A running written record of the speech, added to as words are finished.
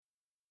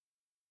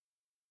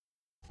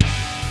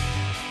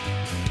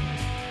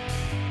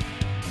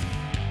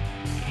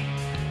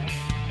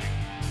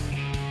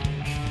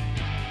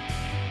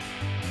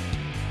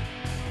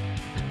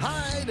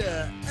Hi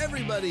to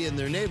everybody and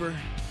their neighbor.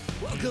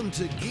 Welcome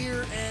to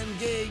Gear and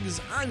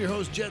Gigs. I'm your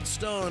host, Jet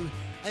Stone.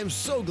 I'm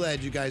so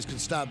glad you guys could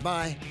stop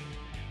by.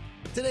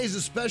 Today's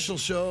a special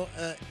show.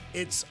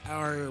 It's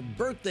our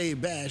birthday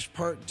bash,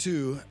 part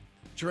 2.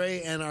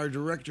 Trey and our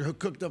director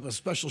cooked up a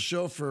special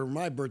show for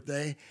my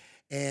birthday.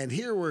 And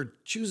here we're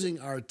choosing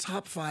our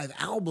top 5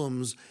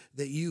 albums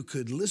that you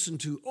could listen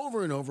to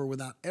over and over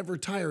without ever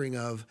tiring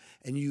of,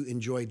 and you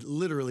enjoyed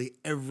literally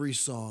every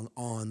song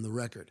on the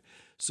record.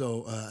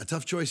 So a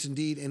tough choice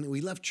indeed, and we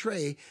left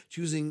Trey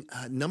choosing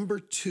number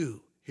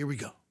 2. Here we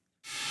go.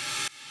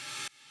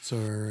 So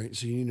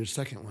you need a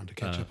second one to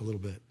catch up a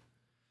little bit.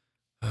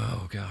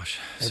 Oh, gosh.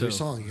 Every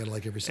song, you got to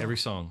like every song. Every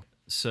song.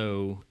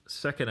 So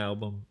second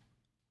album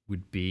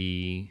would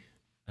be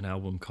an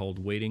album called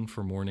Waiting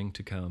for Morning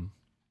to Come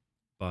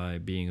by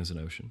Being as an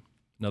Ocean.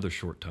 Another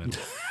short title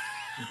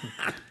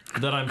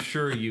that I'm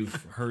sure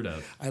you've heard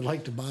of. I'd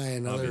like to buy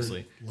another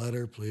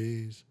letter,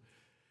 please.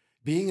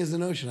 Being as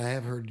an Ocean, I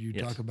have heard you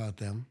talk about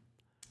them.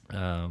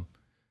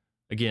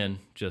 Again,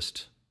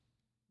 just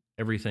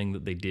everything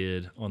that they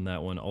did on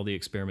that one, all the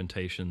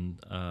experimentation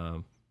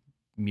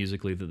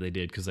musically that they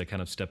did, because they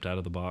kind of stepped out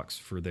of the box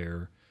for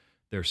their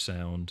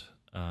sound,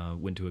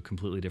 went to a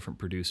completely different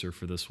producer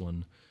for this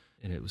one,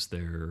 and it was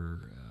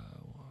their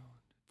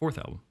 4th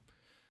album.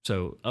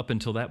 So up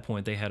until that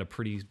point, they had a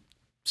pretty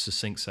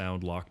succinct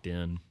sound locked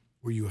in.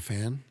 Were you a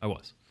fan? I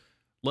was.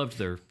 Loved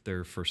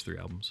their first 3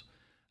 albums.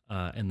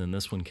 And then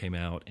this one came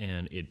out,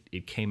 and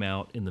it came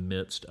out in the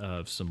midst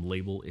of some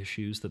label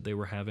issues that they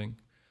were having.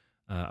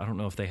 I don't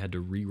know if they had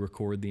to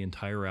re-record the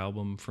entire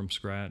album from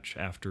scratch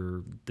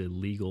after the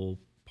legal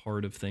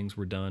part of things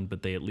were done,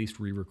 but they at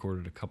least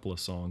re-recorded a couple of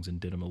songs and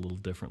did them a little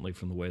differently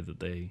from the way that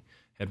they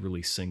had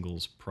released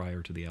singles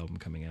prior to the album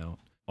coming out.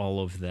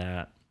 All of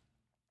that,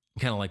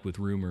 kind of like with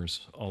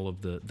Rumors, all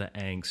of the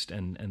angst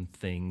and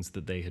things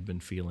that they had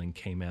been feeling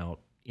came out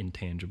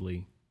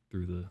intangibly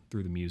through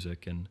the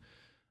music, and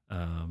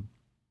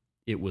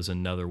it was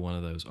another one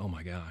of those, oh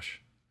my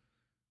gosh.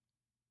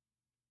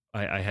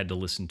 I had to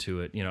listen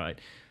to it. You know,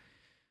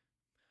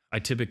 I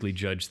typically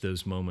judge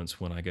those moments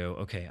when I go,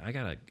 okay, I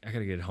gotta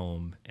get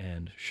home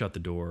and shut the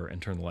door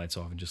and turn the lights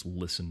off and just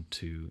listen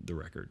to the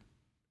record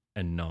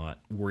and not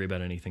worry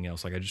about anything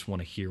else. Like, I just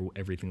want to hear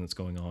everything that's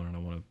going on, and I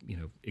want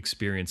to,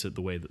 experience it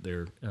the way that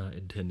they're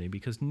intending,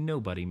 because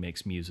nobody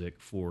makes music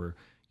for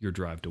your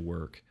drive to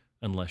work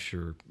unless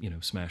you're,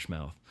 Smash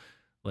Mouth.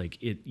 Like,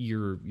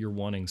 you're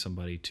wanting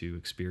somebody to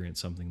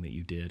experience something that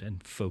you did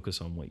and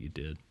focus on what you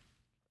did.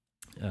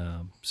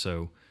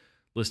 So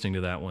listening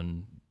to that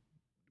one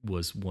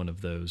was one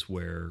of those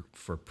where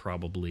for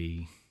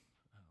probably,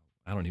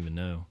 I don't even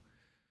know,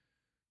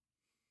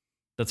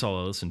 that's all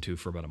I listened to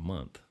for about a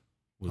month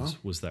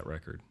was that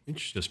record.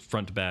 Just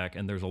front to back.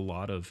 And there's a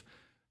lot of,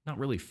 not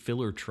really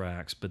filler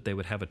tracks, but they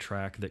would have a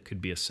track that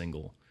could be a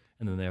single.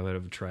 And then they would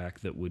have a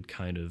track that would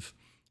kind of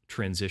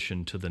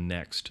transition to the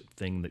next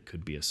thing that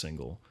could be a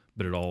single.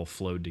 But it all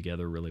flowed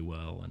together really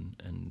well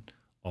and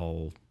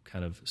all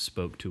kind of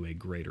spoke to a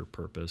greater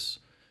purpose.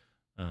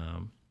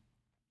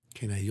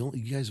 Okay, now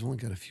you guys have only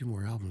got a few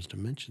more albums to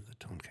mention the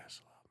Tone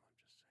Castle album.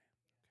 I'm just saying.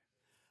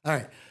 Okay. All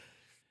right.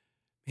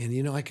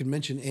 And, I could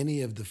mention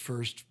any of the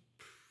first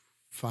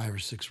 5 or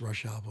 6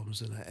 Rush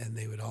albums, and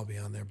they would all be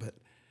on there. But,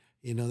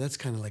 that's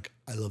kind of like,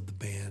 I love the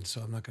band,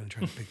 so I'm not going to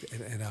try to pick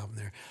an album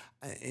there.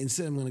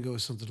 Instead, I'm going to go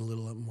with something a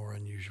little more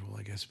unusual,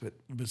 I guess, but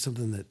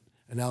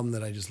an album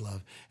that I just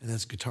love, and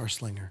that's Guitar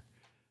Slinger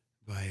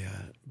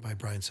by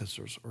Brian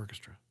Setzler's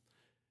orchestra.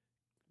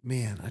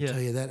 Man, I tell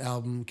you, that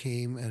album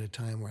came at a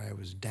time where I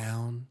was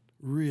down,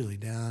 really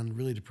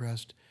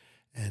depressed,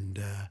 and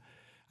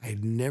I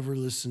had never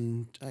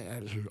listened.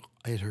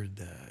 I had heard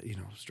the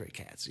Stray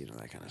Cats,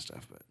 that kind of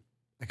stuff, but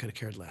I could have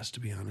cared less, to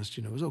be honest.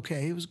 It was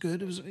okay, it was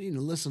good, it was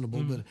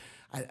listenable, but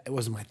it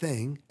wasn't my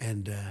thing,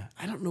 and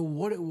I don't know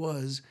what it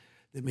was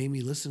that made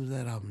me listen to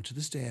that album. To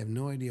this day, I have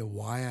no idea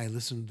why I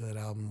listened to that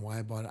album, why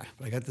I bought it.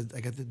 But I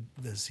got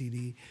the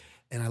CD,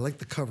 and I liked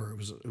the cover.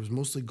 It was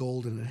mostly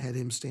gold, and it had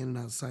him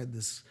standing outside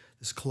this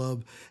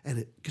club.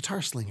 And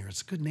Guitar Slinger,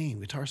 it's a good name,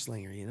 Guitar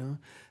Slinger,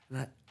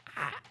 And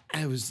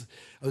I was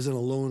in a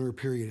loner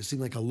period. It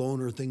seemed like a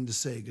loner thing to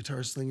say,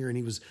 Guitar Slinger, and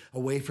he was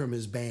away from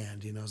his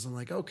band, So I'm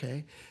like,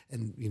 okay.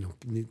 And,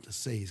 needless to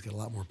say, he's got a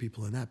lot more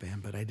people in that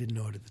band, but I didn't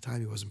know it at the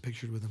time. He wasn't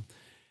pictured with him.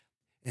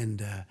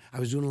 And I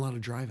was doing a lot of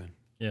driving.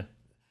 Yeah.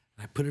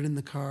 I put it in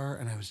the car,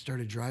 and I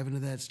started driving to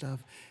that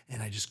stuff,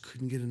 and I just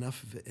couldn't get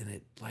enough of it, and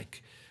it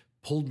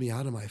pulled me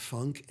out of my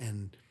funk.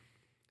 And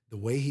the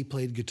way he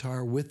played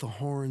guitar with the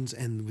horns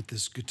and with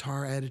this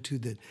guitar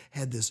attitude that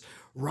had this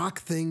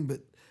rock thing,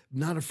 but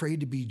not afraid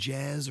to be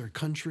jazz or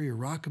country or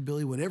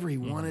rockabilly, whatever he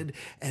wanted,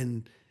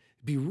 and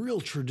be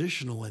real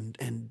traditional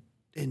and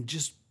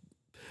just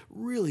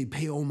really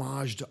pay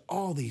homage to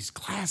all these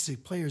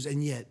classic players,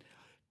 and yet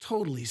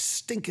totally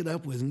stink it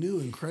up with new,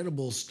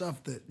 incredible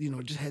stuff that,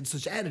 just had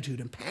such attitude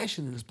and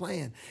passion in his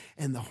playing.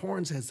 And the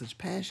horns had such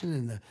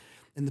passion,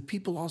 and the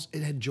people also,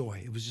 it had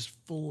joy. It was just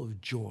full of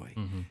joy.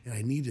 And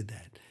I needed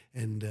that.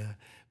 And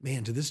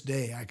man, to this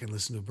day, I can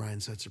listen to Brian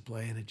Setzer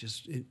play, and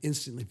it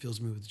instantly fills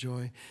me with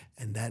joy.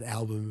 And that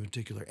album in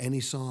particular,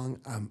 any song,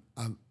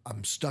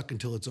 I'm stuck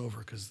until it's over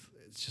because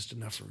it's just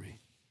enough for me.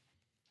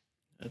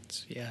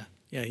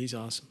 He's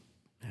awesome.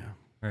 Yeah.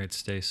 All right,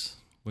 Stace,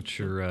 what's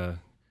your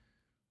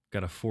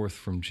got a fourth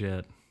from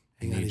Jet?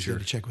 Hang on, he's got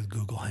to check with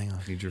Google. Hang on.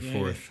 Need your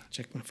fourth. Yeah.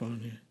 Check my phone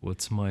here.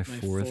 What's my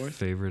fourth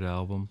favorite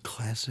album?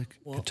 Classic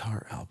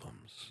guitar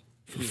albums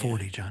for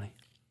 40, Johnny.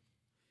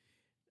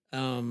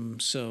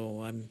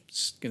 So I'm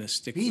gonna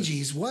stick. Bee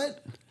Gees,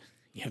 what?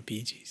 Yeah,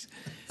 Bee Gees.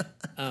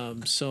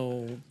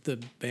 So the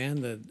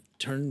band that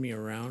turned me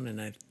around, and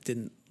I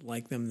didn't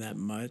like them that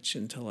much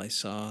until I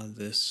saw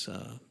this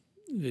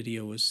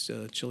video, was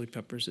Chili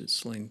Peppers at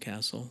Slane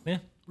Castle. Yeah.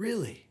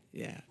 Really?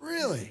 Yeah.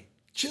 Really?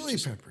 Chili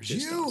Peppers.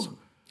 Just You? awesome.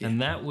 Yeah.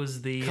 And that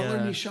was the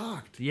Color me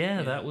shocked.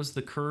 Yeah, that was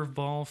the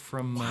curveball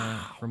from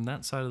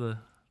that side of the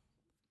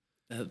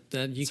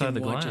that you side can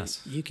of the watch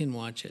glass. it. You can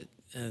watch it.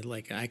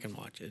 Like I can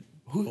watch it.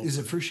 Who is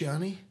it?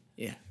 Frusciante?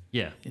 Yeah.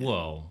 Yeah.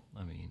 Well,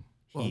 I mean,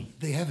 Well,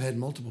 they have had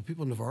multiple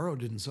people. Navarro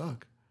didn't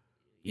suck.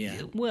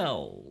 Yeah.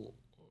 Well,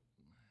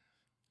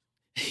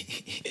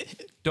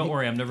 don't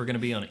worry, I'm never going to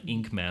be on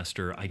Ink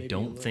Master. I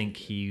don't think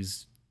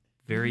he's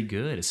very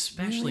good,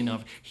 especially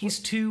not.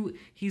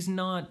 He's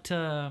not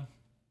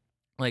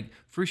like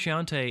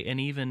Frusciante, and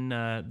even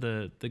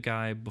the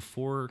guy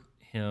before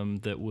him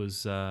that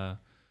was that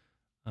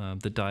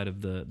died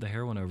of the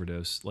heroin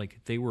overdose.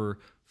 Like, they were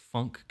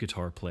funk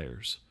guitar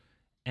players,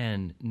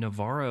 and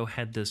Navarro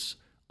had this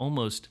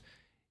almost.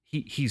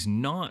 He's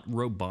not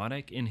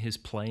robotic in his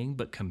playing,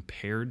 but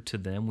compared to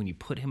them, when you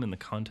put him in the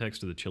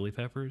context of the Chili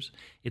Peppers,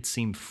 it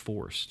seemed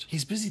forced.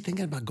 He's busy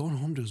thinking about going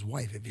home to his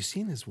wife. Have you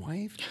seen his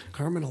wife,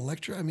 Carmen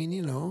Electra? I mean,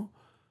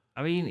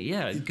 I mean,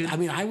 yeah. Good. I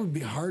mean, I would be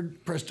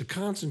hard pressed to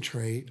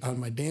concentrate on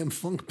my damn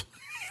funk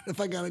playing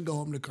if I got to go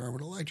home to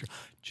Carmen Electra.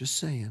 Just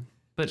saying.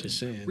 But Just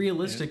saying,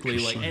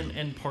 realistically,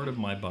 and part of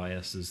my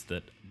bias is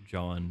that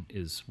John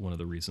is one of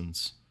the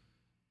reasons.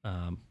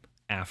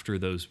 After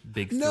those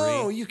big three.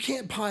 No, you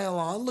can't pile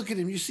on. Look at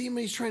him. You see him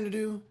what he's trying to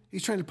do?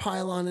 He's trying to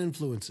pile on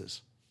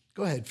influences.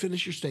 Go ahead.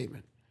 Finish your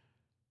statement.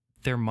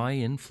 They're my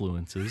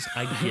influences.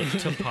 I get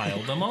to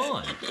pile them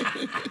on.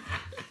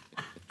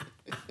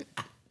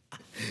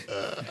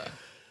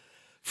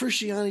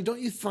 Frusciante, don't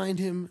you find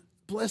him,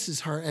 bless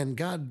his heart, and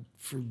God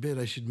forbid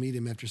I should meet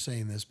him after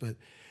saying this, but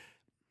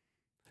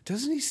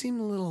doesn't he seem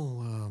a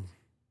little,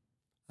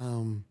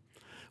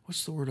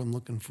 what's the word I'm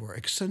looking for?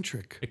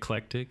 Eccentric.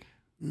 Eclectic.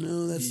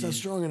 No, that's not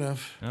strong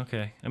enough.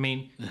 Okay. I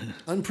mean,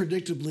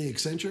 Unpredictably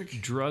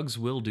eccentric. drugs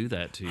will do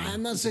that to you.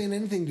 I'm not saying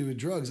anything to do with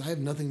drugs. I have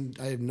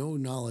no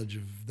knowledge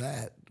of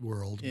that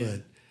world,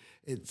 but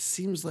it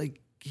seems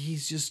like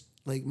he's just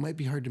like, might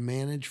be hard to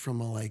manage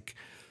from a like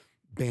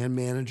band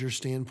manager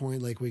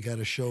standpoint. Like, we got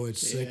a show at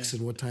 6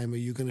 and what time are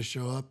you going to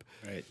show up?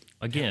 Right.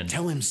 Again,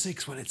 Tell him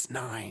 6 when it's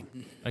 9.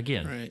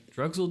 Right.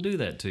 drugs will do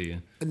that to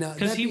you. Now,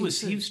 Because that he being was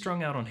said-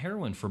 strung out on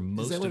heroin for Is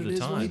most that what of it the is?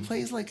 time. Well, he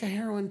plays like a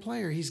heroin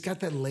player. He's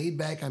got that laid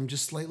back, I'm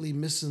just slightly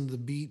missing the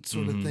beat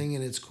sort of thing,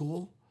 and it's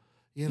cool.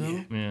 You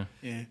know? Yeah.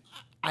 Yeah.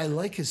 I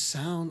like his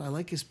sound. I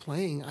like his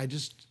playing. I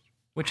just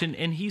Which and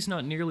he's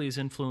not nearly as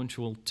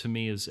influential to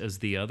me as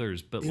the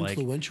others, but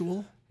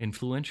influential.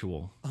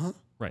 influential.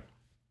 Right.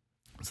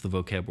 It's the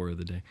vocabulary of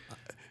the day.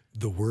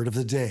 The word of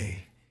the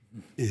day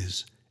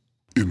is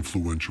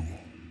Influential.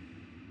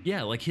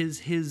 Yeah, like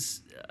his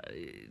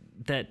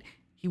that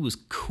he was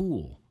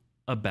cool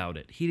about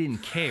it. He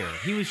didn't care.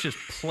 He was just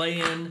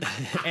playing,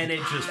 and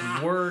it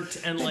just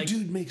worked. And that like,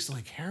 dude makes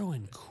like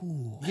heroin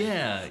cool.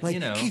 yeah, Like you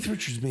know, Keith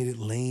Richards made it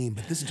lame,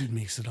 but this dude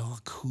makes it all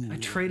cool. I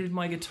traded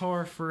my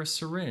guitar for a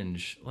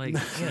syringe. Like,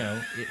 you know,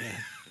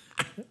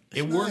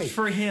 it worked Right.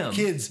 for him.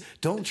 Kids,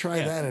 don't try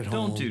that at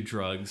home. Don't do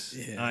drugs.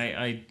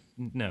 I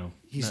no.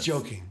 He's That's-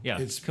 joking. Yeah,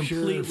 It's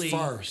completely pure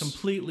farce.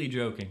 Completely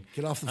joking.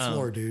 Get off the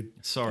floor, dude.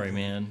 Sorry,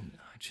 man.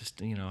 I just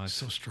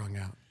So strung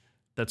out.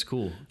 that's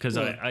cool because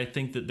I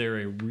think that they're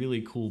a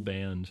really cool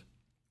band.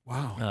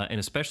 Wow. And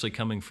especially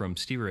coming from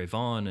Stevie Ray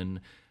Vaughan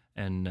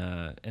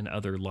and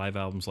other live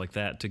albums like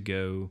that, to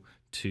go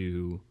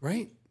to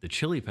Right? the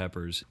Chili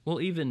Peppers.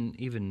 Well,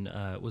 even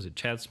was it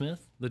Chad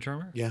Smith, the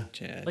drummer? Yeah.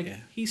 Chad. Like, yeah.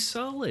 he's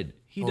solid.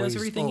 He Oh, does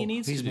he's- everything he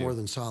needs to He's do. more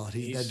than solid.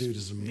 That dude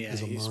is a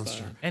he's monster.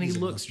 spot on. And he He's a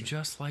looks monster.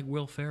 just like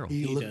Will Ferrell.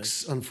 He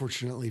looks,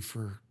 unfortunately,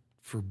 for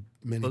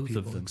many Both of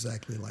people, them.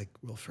 exactly like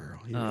Will Ferrell.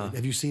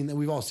 Have you seen that?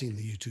 We've all seen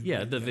the YouTube.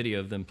 Yeah, the video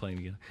of them playing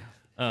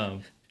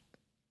together.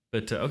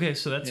 But okay,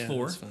 so that's Yeah,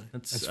 four. that's fine.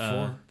 That's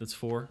four. That's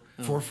four.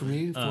 4 for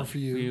me, 4 for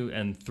you.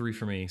 And 3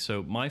 for me.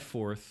 So my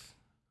fourth,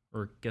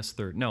 or guess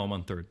third. No, I'm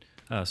on third.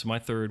 So my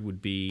third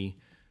would be,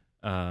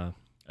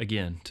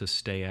 again, to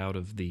stay out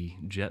of the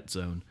jet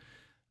zone.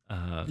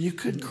 You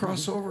could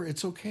cross over.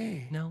 It's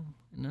okay. No,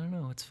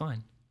 it's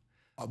fine.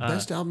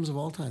 Best albums of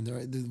all time.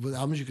 The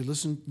albums you could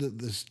listen.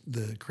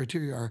 The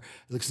criteria are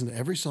listen to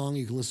every song.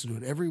 You can listen to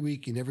it every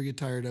week. You never get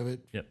tired of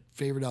it. Yep.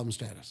 Favorite album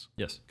status.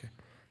 Yes.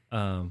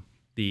 Okay.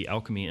 The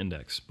Alchemy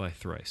Index by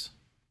Thrice.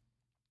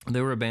 They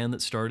were a band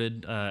that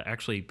started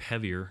actually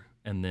heavier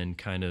and then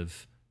kind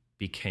of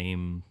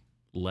became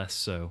less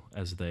so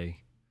as they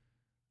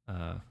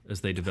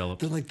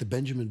developed. They're like the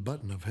Benjamin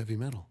Button of heavy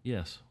metal.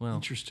 Yes, well,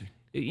 Interesting.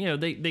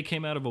 They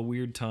came out of a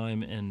weird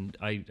time, and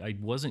I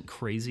wasn't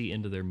crazy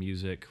into their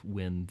music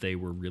when they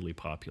were really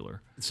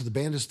popular. So the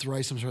band is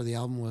Thrice. I'm sorry, the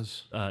album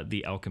was?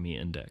 The Alchemy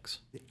Index.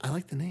 I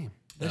like the name.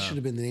 That should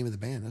have been the name of the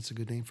band. That's a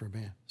good name for a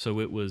band. So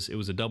it was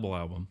a double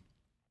album,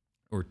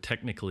 or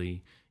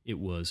technically it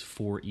was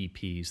 4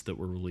 EPs that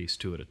were released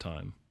 2 at a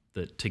time.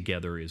 That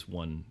together is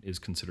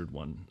considered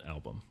one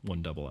album,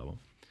 one double album.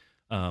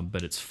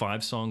 But it's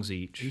 5 songs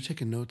each. Are you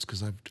taking notes?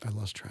 Because I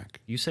lost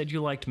track. You said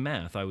you liked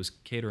math. I was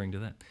catering to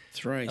that.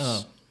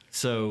 Thrice.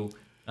 So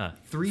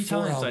 3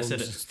 4 times I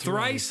said it. albums is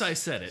Thrice I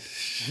said it.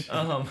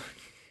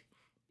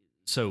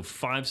 So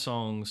 5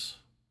 songs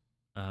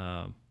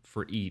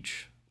for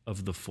each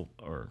of the 4,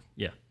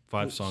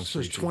 5 songs. So for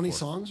there's each of the 20 4.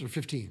 songs or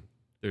 15?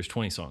 There's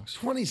 20 songs.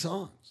 20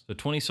 songs. So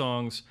 20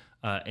 songs,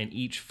 and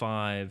each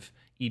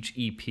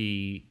EP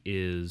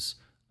is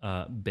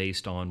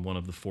based on one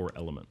of the 4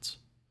 elements: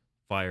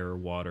 fire,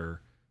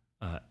 water,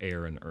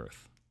 air, and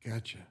earth.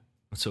 Gotcha.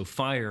 So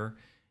fire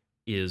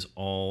is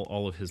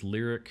all of his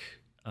lyric,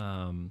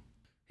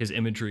 his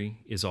imagery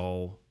is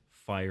all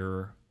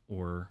fire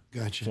or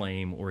Gotcha.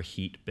 flame or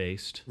heat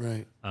based.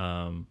 Right.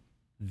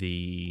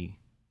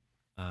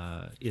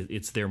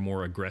 It's their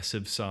more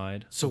aggressive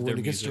side. So of when their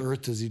it gets to music.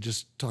 Earth, does he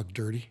just talk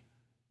dirty?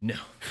 No.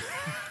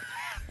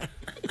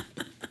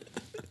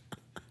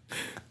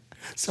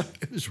 So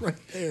it was right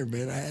there,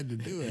 man. I had to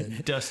do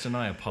it. Dustin,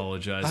 I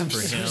apologize I'm for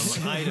so him.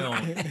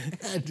 sorry.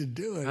 I had to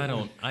do it.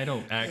 I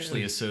don't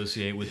actually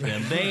associate with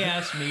them. They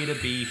asked me to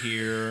be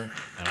here,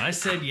 and I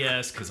said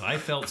yes because I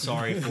felt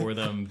sorry for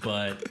them.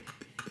 But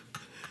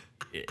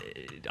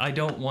I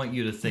don't want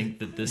you to think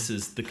that this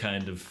is the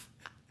kind of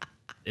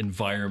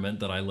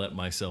environment that I let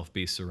myself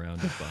be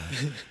surrounded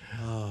by.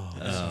 Oh,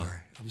 I'm sorry.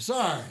 I'm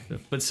sorry.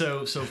 But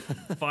so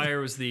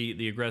fire was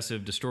the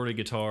aggressive, distorted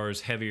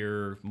guitars,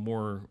 heavier,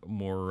 more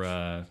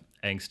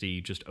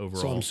angsty, just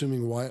overall. So I'm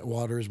assuming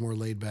water is more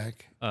laid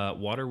back.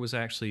 Water was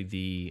actually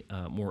the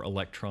more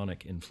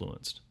electronic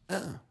influenced.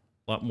 Oh,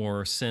 A lot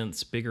more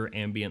synths, bigger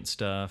ambient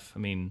stuff. I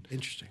mean,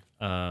 interesting.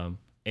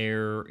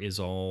 air is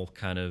all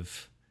kind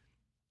of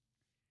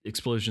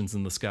explosions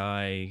in the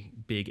sky,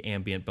 big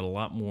ambient, but a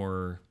lot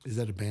more Is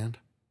that a band?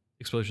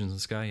 explosions in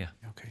the sky.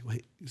 Yeah. Okay,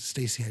 wait.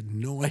 Stacy had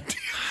no idea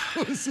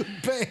it was a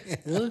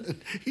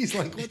band. He's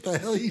like, "What the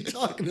hell are you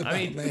talking about,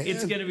 I mean, man?"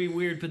 it's gonna be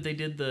weird, but they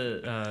did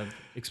the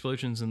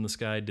explosions in the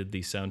sky. Did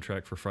the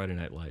soundtrack for Friday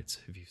Night Lights?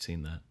 Have you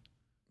seen that?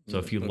 So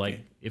if you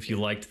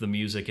liked the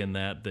music in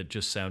that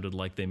just sounded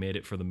like they made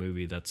it for the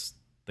movie, that's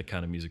the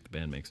kind of music the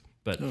band makes.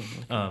 But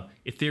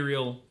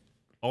ethereal,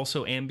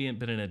 also ambient,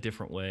 but in a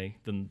different way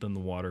than the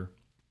water.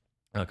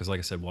 Because like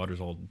I said, water's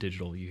all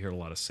digital. You hear a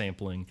lot of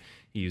sampling.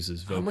 He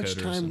uses vocoders. How much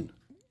time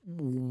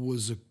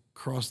was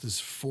across this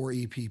 4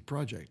 EP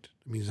project?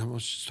 I mean, how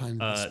much time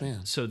did it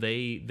span? So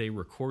they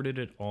recorded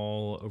it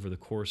all over the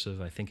course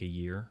of I think a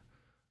year.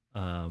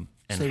 And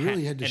So they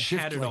really had to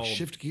had it all,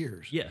 shift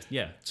gears.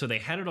 Yeah. So they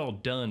had it all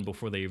done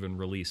before they even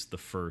released the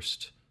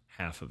first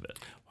half of it.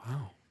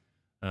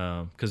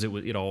 Wow. Because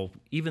it all,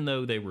 even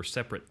though they were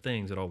separate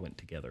things, it all went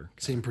together.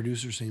 Same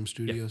producer, same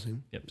studio,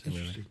 same. Yep. Same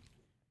Interesting.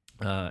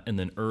 and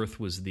then Earth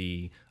was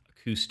the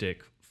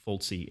acoustic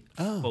folksy,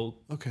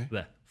 okay.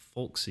 that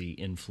folksy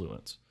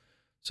influence.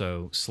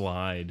 So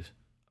slide,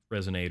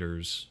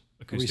 resonators,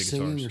 Are we acoustic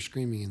singing guitars. or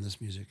screaming in this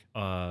music?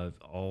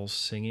 All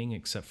singing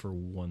except for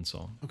one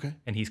song. Okay.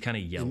 And he's kind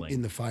of yelling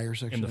In the fire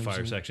section? in the I'm fire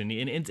assuming? section,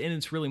 and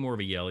it's really more of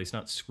a yell. He's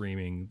not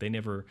screaming. They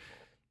never.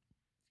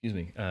 Excuse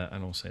me. I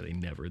don't say they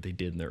never. They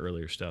did in their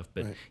earlier stuff,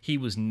 but Right. he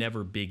was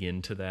never big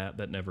into that.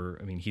 That never.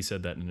 I mean, he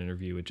said that in an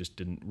interview. It just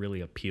didn't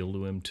really appeal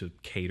to him to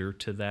cater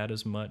to that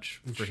as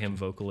much for him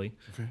vocally.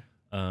 Okay.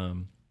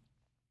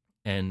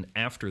 And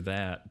after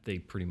that, they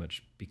pretty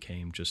much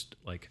became just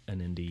like an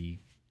indie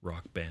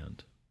rock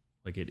band.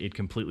 Like it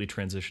completely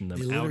transitioned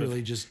them They out literally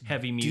of just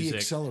heavy music.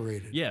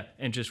 de-accelerated. Yeah,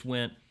 and just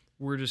went,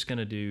 we're just going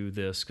to do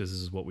this because this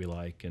is what we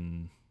like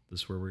and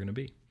this is where we're going to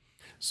be.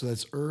 So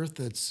that's earth,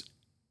 that's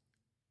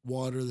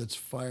water, that's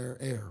fire,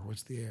 air.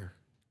 What's the air?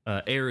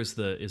 Air is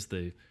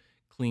the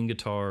clean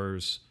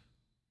guitars,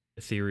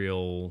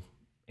 ethereal,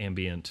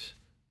 ambient,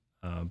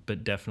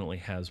 but definitely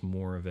has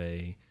more of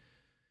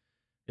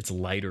it's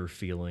lighter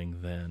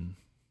feeling than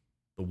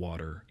the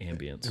water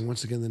ambience. And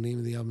once again, the name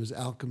of the album is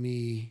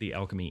Alchemy. The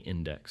Alchemy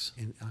Index.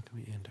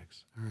 Alchemy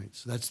Index. All right.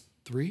 So that's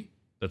 3.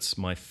 That's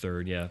my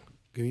third, yeah.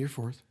 Give me your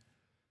 4th.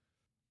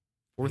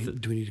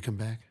 Fourth, Do we need to come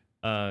back?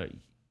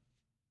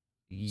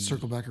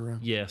 Circle back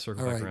around? Yeah,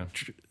 circle All back right.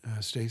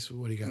 around. Stace,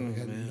 what do you got? We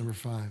got man. number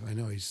 5. I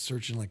know he's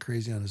searching like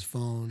crazy on his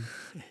phone.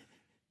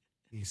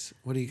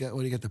 What do you got? What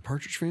do you got? The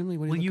Partridge Family?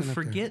 What are Well, you looking up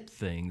there? forget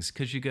things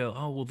because you go,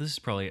 oh, well, this is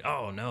probably,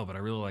 oh, no, but I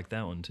really like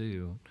that one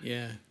too.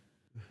 Yeah.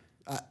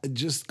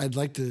 I'd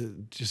like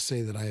to just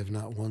say that I have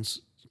not once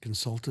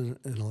consulted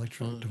an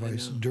electronic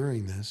device know.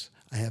 during this.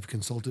 I have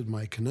consulted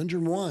my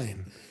Conundrum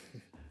wine,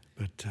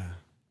 but I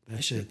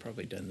that's should have it.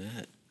 probably done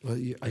that. Well,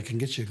 I can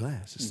get you a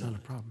glass. It's not a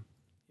problem.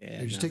 Yeah,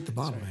 Here, just no, take the it's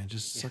bottle, all right. man.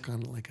 Just suck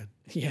on it like a.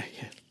 Yeah,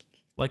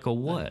 Like a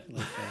what?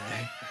 like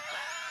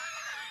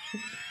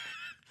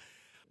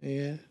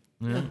yeah.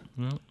 Yeah,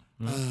 yeah.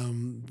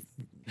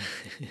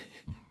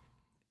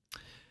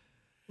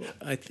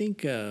 I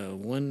think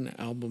one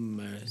album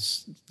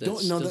that Don't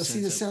still no. That, see,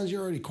 stands this up- sounds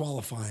you're already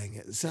qualifying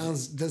it. It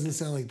doesn't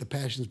sound like the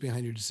passions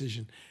behind your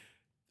decision.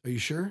 Are you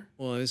sure?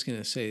 Well, I was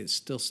gonna say it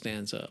still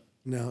stands up.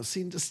 No,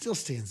 see, it still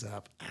stands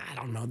up. I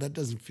don't know. That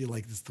doesn't feel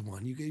like it's the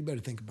one. You better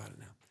think about it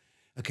now.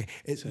 Okay,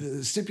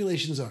 the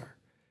stipulations are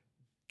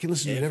you can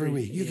listen to it every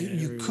week.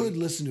 You could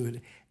listen to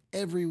it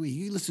every week.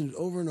 You listen to it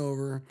over and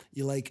over.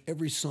 You like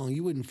every song.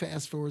 You wouldn't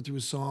fast forward through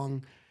a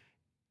song,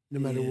 no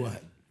matter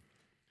what.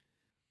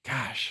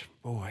 Gosh,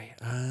 boy.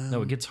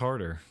 No, it gets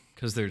harder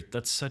because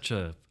that's such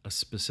a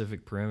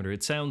specific parameter.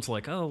 It sounds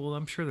like, oh, well,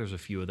 I'm sure there's a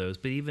few of those.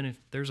 But even if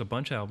there's a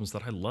bunch of albums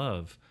that I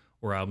love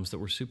or albums that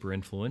were super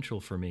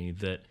influential for me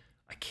that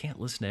I can't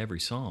listen to every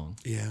song.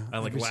 Yeah. I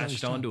like every song's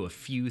latched tough. onto a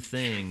few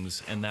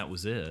things and that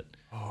was it.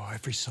 Oh,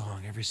 every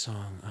song.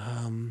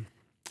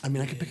 I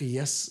mean, I could pick a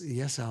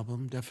Yes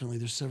album. Definitely,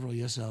 there's several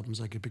Yes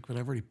albums I could pick, but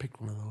I've already picked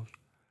one of those.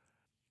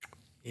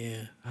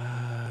 Yeah.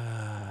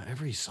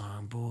 Every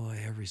song, boy,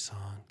 every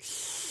song.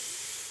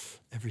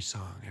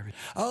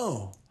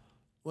 Oh,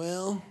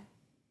 well,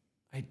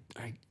 I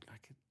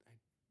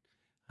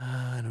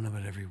don't know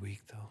about every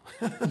week though.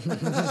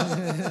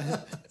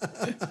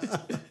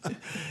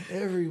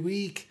 Every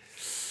week,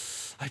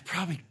 I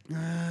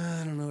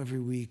don't know every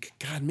week.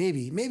 God,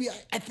 maybe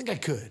I think I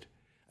could.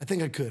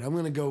 I'm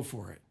gonna go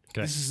for it.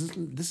 Okay. This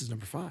is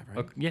number 5, right?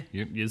 Okay,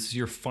 yeah, this is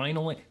your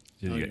final.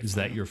 Is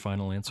that your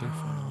final answer?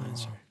 Final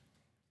answer.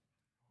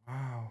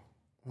 Wow.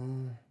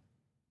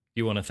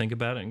 You want to think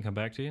about it and come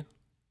back to you?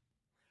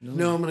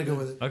 No, I'm gonna go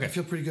with it. Okay. I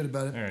feel pretty good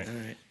about it. All right. All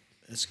right.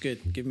 That's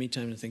good. Give me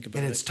time to think about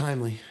And it. it's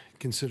timely,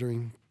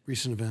 considering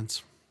recent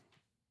events.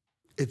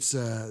 It's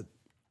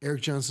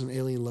Eric Johnson,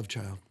 Alien Love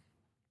Child.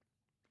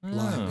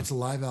 Live. Oh. It's a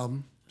live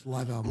album.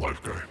 Live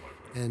guy.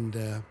 And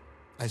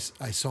I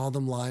saw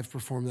them live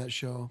perform that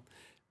show.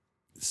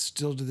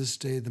 Still to this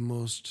day, the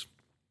most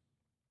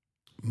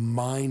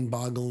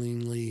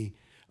mind-bogglingly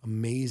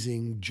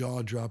amazing,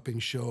 jaw-dropping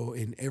show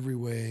in every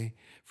way,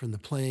 from the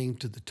playing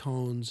to the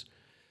tones.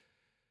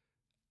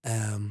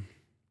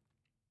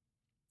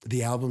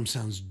 The album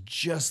sounds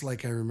just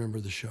like I remember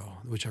the show,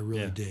 which I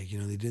really dig. You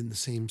know, they did it in the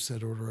same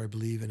set order, I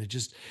believe, and it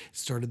just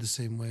started the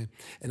same way.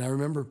 And I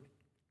remember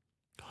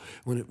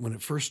when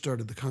it first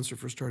started, the concert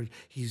first started,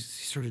 he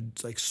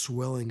started like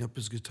swelling up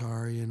his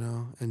guitar, you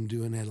know, and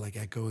had like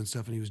echo and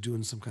stuff, and he was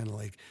doing some kind of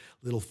like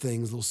little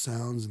things, little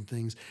sounds and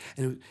things,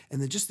 and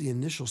then just the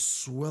initial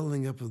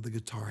swelling up of the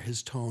guitar,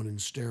 his tone in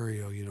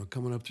stereo, you know,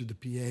 coming up through the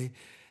PA,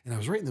 and I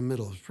was right in the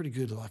middle. It was pretty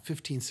good, like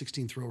 15th,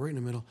 16th row, right in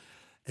the middle,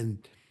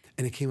 and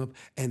it came up,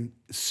 and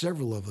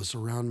several of us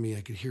around me,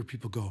 I could hear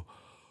people go,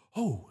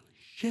 "Holy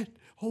shit!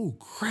 Oh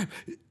crap!"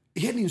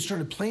 He hadn't even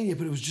started playing yet,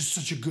 but it was just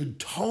such a good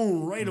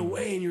tone right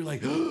away, and you're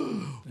like,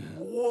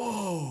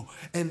 "Whoa!"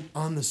 And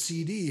on the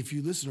CD, if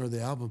you listen, or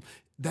the album,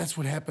 that's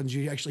what happens.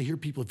 You actually hear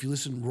people, if you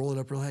listen, roll it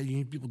up real high, you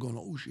hear people going,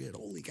 "Oh shit!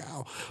 Holy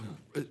cow!"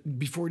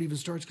 Before it even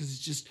starts, because it's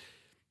just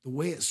the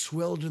way it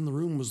swelled in the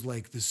room was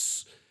like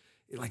this.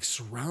 It like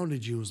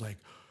surrounded you. It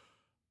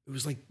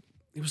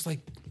was like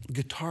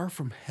guitar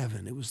from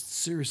heaven. It was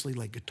seriously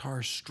like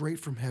guitar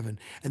straight from heaven.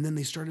 And then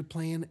they started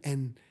playing,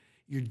 and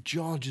your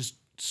jaw just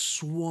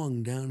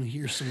swung down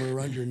here somewhere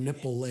around your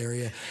nipple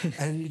area,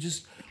 and you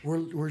just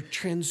were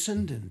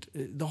transcendent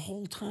the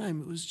whole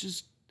time.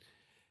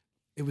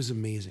 It was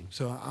amazing.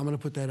 So I'm gonna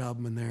put that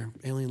album in there,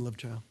 Alien Love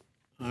Child.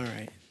 All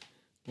right.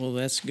 Well,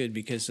 that's good,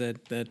 because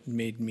that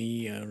made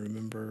me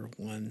remember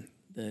one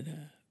that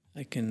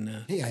I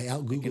can. Hey, I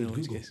out I can Googled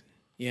always Google. guess.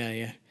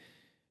 Yeah.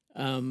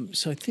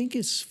 So I think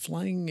it's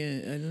flying.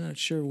 I'm not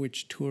sure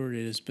which tour it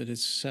is, but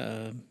it's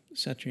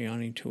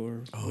Satriani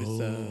tour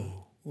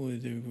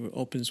with it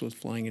opens with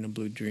 "Flying in a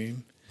Blue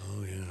Dream."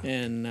 Oh yeah.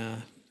 And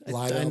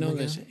Live I know album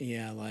this. again?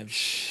 Yeah, live.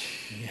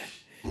 Yeah,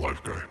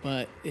 Live guy.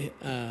 but they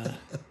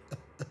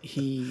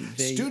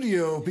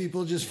Studio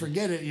people, just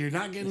forget it. You're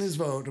not getting his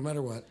vote, no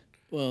matter what.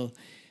 well,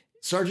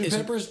 Sergeant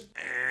Pepper's.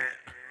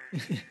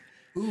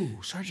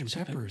 Ooh, Sergeant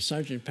Pepper's.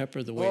 Sergeant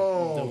Pepper. The way.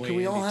 Oh, the way can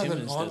we all Andy have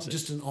Timmons does it.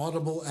 just an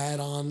audible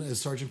add-on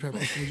as Sergeant Pepper?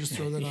 Can we just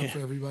throw that on for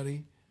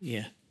everybody?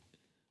 Yeah,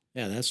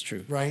 that's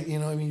true. Right? You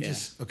know, I mean,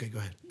 just okay. Go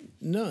ahead.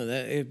 No,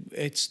 that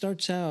it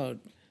starts out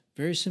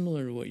very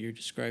similar to what you're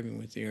describing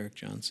with the Eric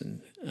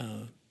Johnson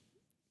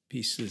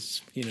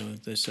pieces. You know,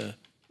 there's a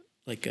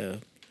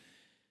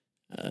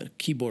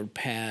keyboard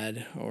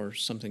pad or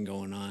something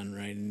going on,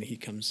 right? And he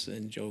comes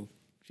and Joe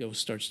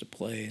starts to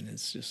play, and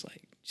it's just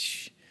like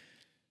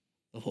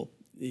the whole.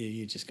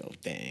 You just go,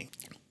 dang.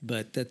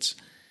 But that's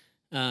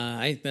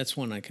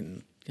one I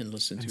can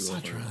listen And to over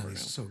and over. Satriani and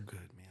is over. so good,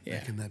 man. Yeah.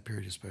 Back in that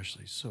period,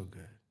 especially, so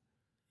good.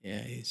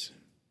 Yeah, he's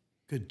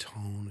Good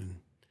tone and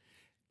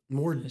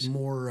more.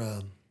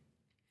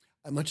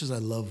 As much as I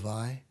love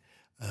Vi,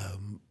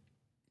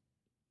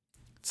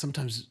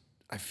 sometimes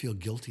I feel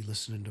guilty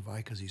listening to Vi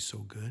because he's so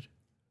good.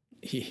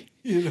 he.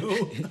 You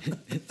know.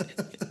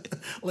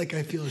 like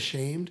I feel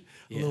ashamed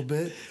a little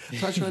bit.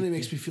 Satriani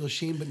makes me feel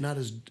ashamed, but not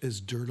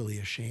as dirtily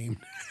ashamed.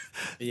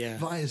 Yeah.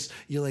 Vice,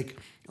 you're like,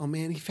 oh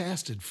man, he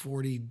fasted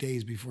 40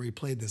 days before he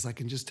played this. I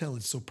can just tell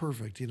it's so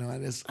perfect. You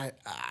know,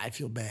 I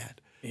feel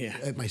bad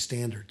at my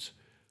standards.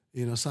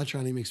 You know,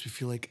 Satriani makes me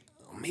feel like,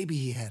 oh, maybe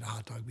he had a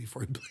hot dog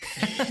before he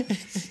played.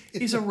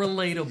 He's a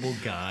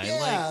relatable guy.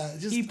 Yeah, like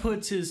just- he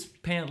puts his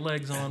pant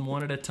legs on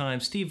one at a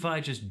time. Steve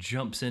Vai just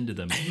jumps into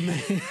them.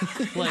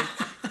 like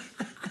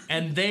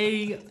and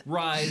they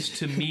rise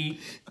to meet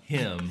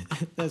him.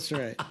 That's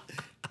right.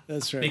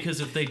 That's right.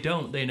 Because if they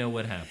don't, they know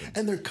what happened.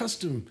 And they're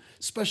custom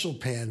special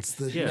pants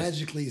that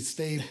magically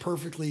stay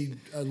perfectly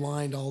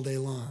aligned all day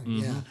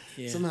long.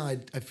 Yeah. Somehow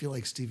I feel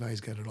like Steve Vai's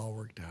got it all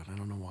worked out. I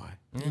don't know why.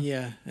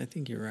 Yeah, I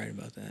think you're right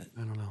about that.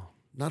 I don't know.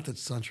 Not that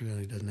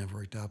Satriani doesn't have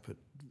worked out, but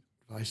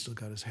Vai still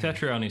got his hair.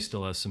 Satriani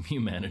still has some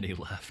humanity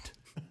left.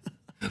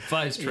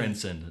 Vai's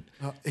transcendent.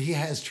 He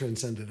has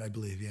transcended, I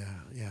believe.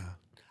 Yeah.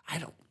 I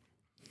don't.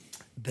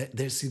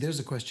 There's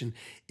a question.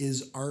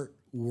 Is art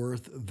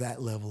worth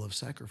that level of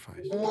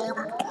sacrifice? Ooh.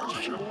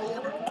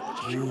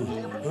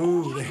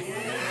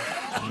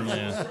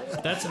 Yeah.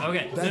 That's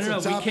okay. That's no.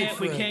 a topic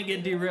We can't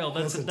get derailed.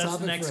 That's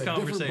the next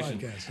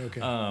conversation. Okay.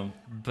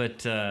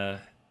 That's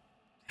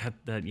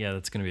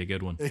going to be a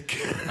good one.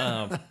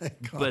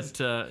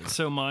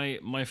 So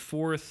my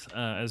fourth,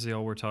 as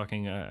y'all were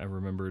talking, I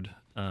remembered,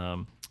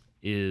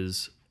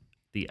 is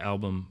the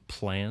album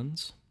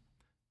Plans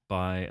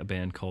by a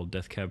band called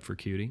Death Cab for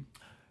Cutie.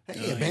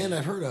 Hey, a band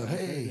I've heard of.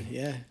 Hey.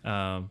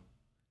 Yeah.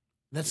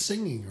 That's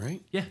singing,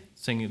 right? Yeah,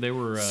 singing. They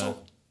were.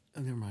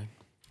 Never mind.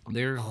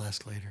 I'll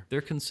ask later. They're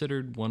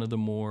considered one of the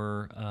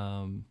more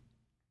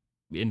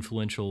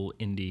influential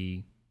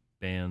indie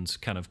bands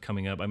kind of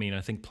coming up. I mean,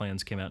 I think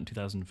Plans came out in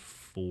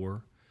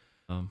 2004,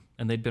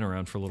 and they'd been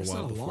around for a little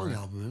while before. It's not a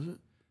long album, is it?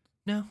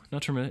 No,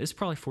 not tremendous. It's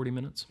probably 40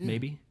 minutes,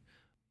 maybe.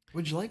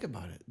 What'd you like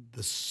about it?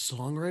 The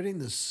songwriting,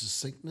 the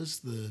succinctness,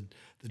 the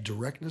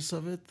directness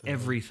of it?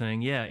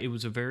 Everything. Yeah, it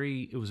was a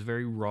very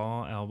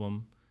raw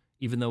album,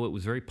 even though it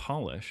was very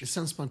polished. It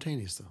sounds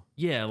spontaneous though.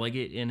 Yeah, like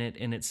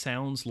it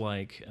sounds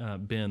like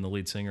Ben, the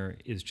lead singer,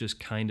 is just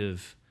kind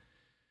of,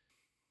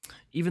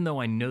 even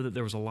though I know that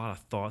there was a lot of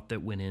thought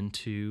that went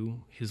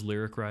into his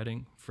lyric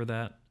writing for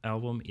that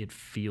album, it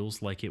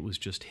feels like it was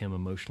just him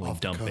emotionally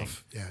Off the dumping.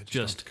 cuff. Yeah,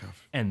 just off the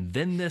cuff. And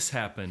then this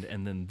happened,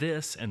 and then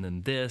this, and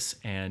then this,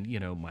 and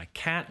my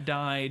cat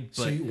died.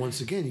 But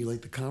Once again, you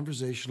like the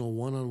conversational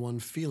one-on-one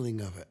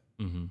feeling of it.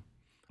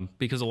 Mm-hmm.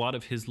 Because a lot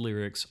of his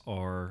lyrics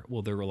are,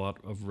 there are a lot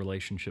of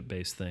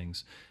relationship-based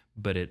things,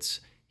 but it's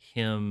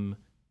him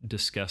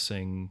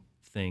discussing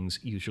things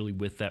usually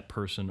with that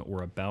person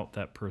or about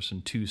that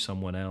person to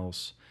someone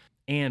else.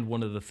 And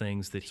one of the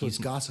things that So it's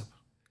gossip.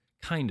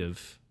 Kind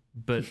of,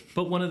 but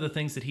one of the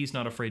things that he's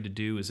not afraid to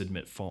do is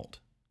admit fault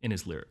in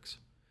his lyrics.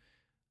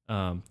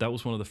 That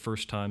was one of the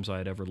first times I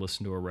had ever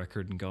listened to a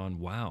record and gone,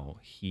 wow,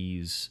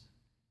 he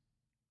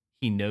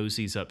knows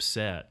he's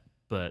upset,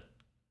 but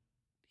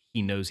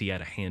he knows he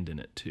had a hand in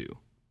it too.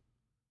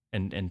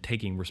 And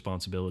taking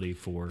responsibility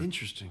for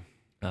Interesting.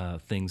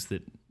 Things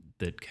that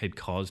had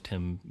caused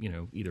him,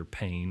 either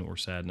pain or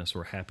sadness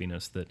or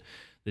happiness, that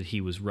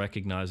he was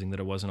recognizing that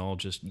it wasn't all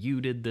just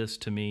you did this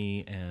to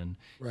me, and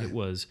it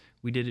was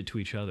we did it to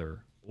each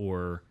other,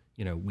 or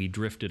we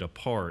drifted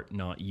apart,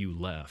 not you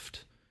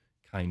left,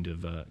 kind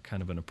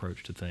of an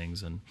approach to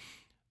things. And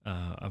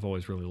I've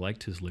always really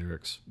liked his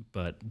lyrics,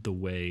 but the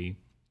way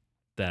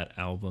that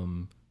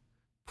album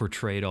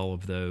portrayed all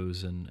of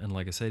those, and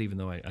like I said, even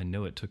though I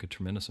know it took a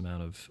tremendous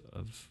amount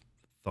of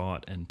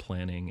thought and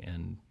planning,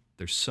 and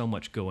there's so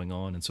much going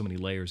on and so many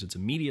layers, it's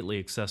immediately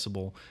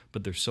accessible,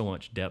 but there's so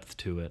much depth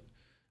to it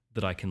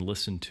that I can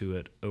listen to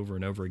it over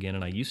and over again.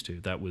 And I used to.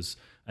 That was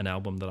an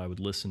album that I would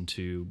listen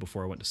to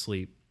before I went to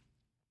sleep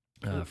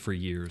for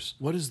years.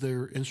 What is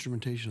their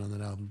instrumentation on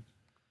that album?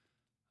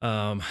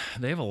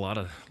 They have a lot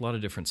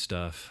of different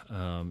stuff.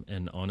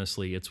 And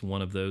honestly, it's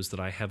one of those that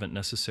I haven't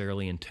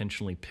necessarily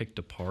intentionally picked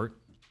apart.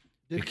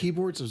 Their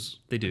keyboards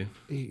they do.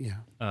 Yeah.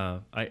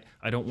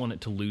 I don't want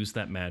it to lose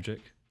that magic.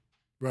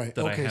 Right.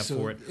 That I have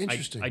for it.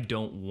 Interesting. I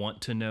don't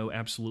want to know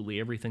absolutely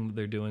everything that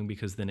they're doing,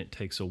 because then it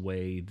takes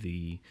away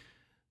the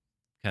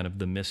kind of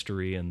the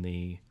mystery and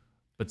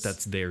but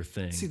that's their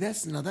thing. See,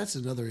 that's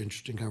another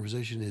interesting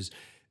conversation, is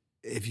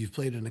if you've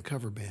played in a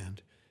cover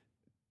band,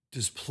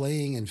 just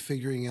playing and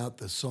figuring out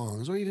the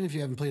songs, or even if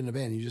you haven't played in a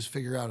band, you just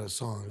figure out a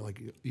song, like,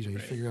 you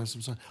figure out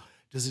some song.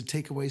 Does it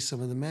take away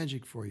some of the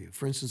magic for you?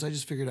 For instance, I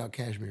just figured out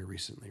Kashmir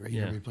recently, right?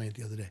 You heard me playing it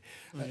the other day.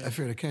 I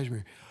figured out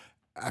Kashmir.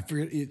 I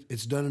figured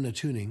it's done in a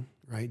tuning,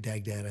 right?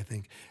 Dag-dad, I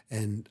think.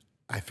 And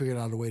I figured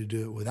out a way to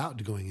do it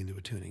without going into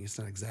a tuning. It's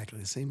not exactly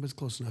the same, but it's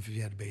close enough. If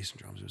you had bass and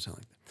drums, it would sound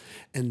like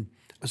that. And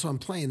so I'm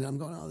playing, and I'm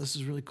going, oh, this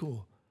is really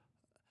cool.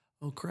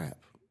 Oh, crap.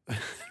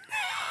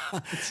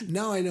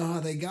 Now I know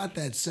how they got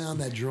that sound,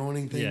 that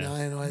droning thing. Yeah. Now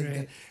I know.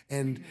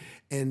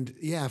 And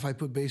yeah, if I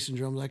put bass and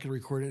drums, I could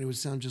record it, and it would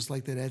sound just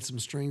like that. Add some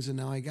strings, and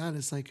now I got it.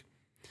 It's like,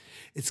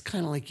 it's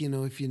kind of like,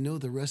 if you know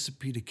the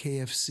recipe to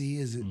KFC,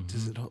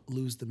 does it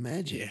lose the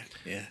magic?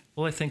 Yeah.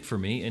 Well, I think for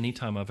me,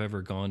 anytime I've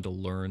ever gone to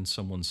learn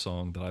someone's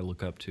song that I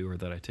look up to or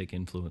that I take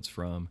influence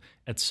from,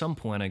 at some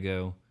point I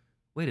go,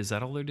 wait, is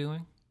that all they're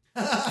doing?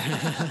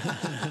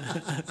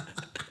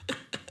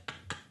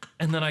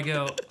 And then I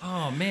go,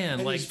 oh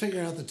man, And he's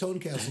figuring out the tone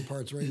castle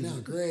parts right now.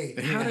 Great.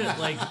 how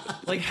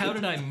did how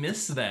did I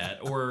miss that?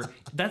 Or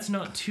that's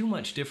not too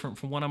much different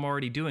from what I'm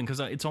already doing,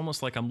 because it's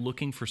almost like I'm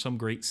looking for some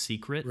great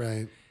secret.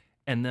 Right.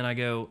 And then I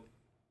go,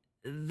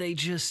 they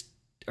just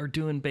are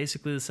doing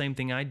basically the same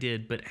thing I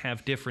did, but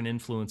have different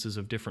influences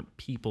of different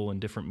people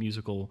and different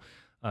musical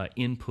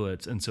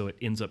inputs. And so it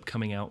ends up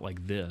coming out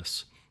like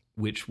this,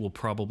 which will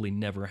probably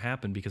never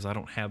happen because I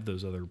don't have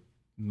those other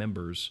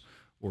members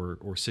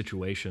or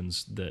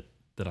situations that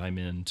I'm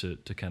in to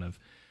kind of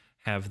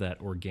have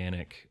that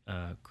organic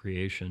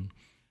creation.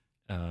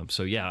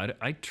 So yeah,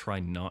 I try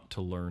not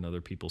to learn other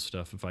people's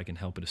stuff if I can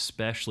help it,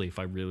 especially if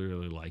I really,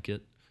 really like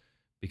it,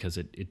 because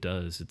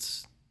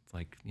it's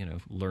like,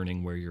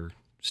 learning where your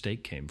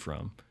steak came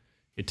from.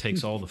 It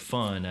takes all the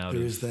fun out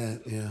There is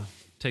that, yeah.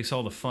 Takes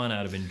all the fun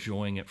out of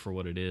enjoying it for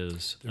what it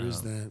is. There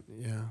is that,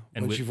 yeah.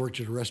 And Once you've worked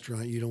at a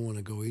restaurant, you don't want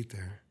to go eat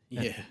there.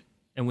 Yeah.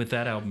 And with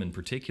that album in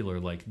particular,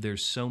 like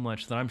there's so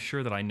much that I'm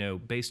sure that I know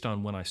based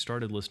on when I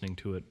started listening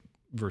to it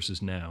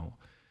versus now,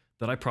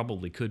 that I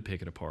probably could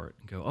pick it apart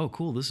and go, oh,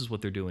 cool, this is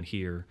what they're doing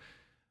here.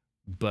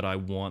 But I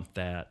want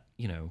that,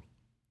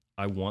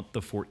 I want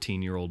the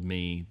 14-year-old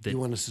me that You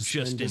want to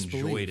suspend just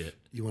disbelief. enjoyed it.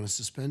 You want to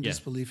suspend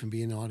disbelief and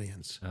be an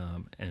audience.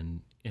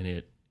 And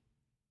it,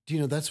 Do you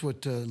know that's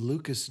what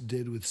Lucas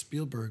did with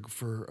Spielberg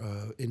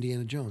for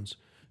Indiana Jones?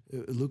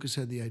 Lucas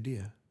had the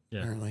idea. Yeah.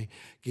 Apparently,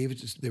 gave it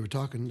to. They were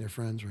talking. They're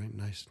friends, right?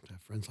 Nice to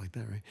have friends like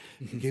that, right?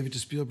 Gave it to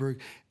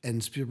Spielberg,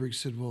 and Spielberg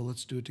said, "Well,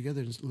 let's do it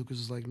together." And Lucas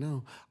is like,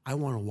 "No, I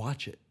want to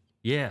watch it."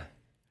 yeah.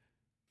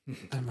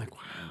 I'm like,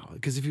 wow,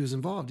 because if he was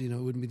involved, it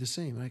wouldn't be the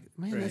same. Like,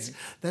 man, Right.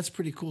 that's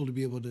pretty cool to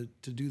be able to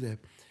do that.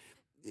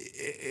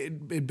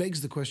 It begs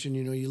the question,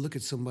 you look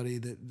at somebody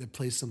that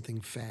plays something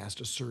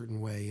fast a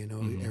certain way,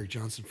 Eric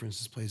Johnson, for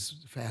instance, plays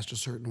fast a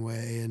certain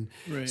way, and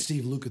Right.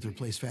 Steve Lukather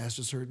plays fast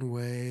a certain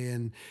way,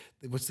 and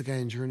what's the guy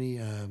in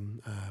Journey?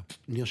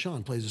 Neil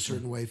Sean plays a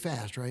certain way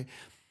fast, right?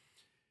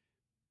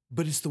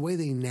 But it's the way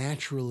they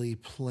naturally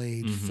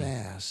played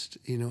fast,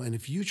 and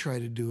if you try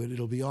to do it,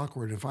 it'll be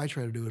awkward. If I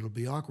try to do it, it'll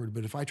be awkward.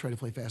 But if I try to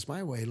play fast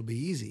my way, it'll be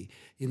easy,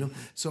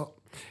 So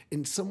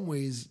in some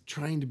ways,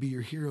 trying to be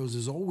your heroes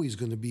is always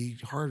going to be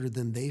harder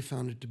than they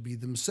found it to be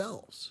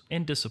themselves.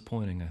 And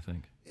disappointing, I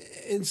think.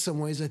 In some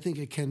ways, I think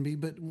it can be,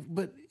 but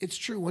it's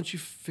true. Once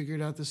you've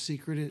figured out the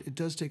secret, it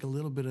does take a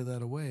little bit of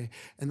that away.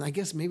 And I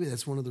guess maybe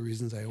that's one of the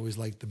reasons I always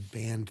like the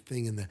band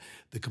thing and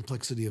the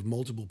complexity of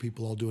multiple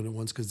people all doing it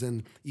once, because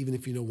then even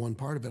if you know one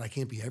part of it, I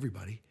can't be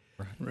everybody.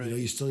 Right.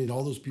 You still need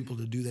all those people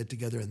to do that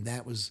together, and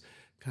that was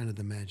kind of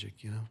the magic,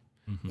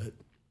 But,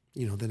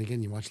 then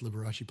again, you watch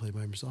Liberace play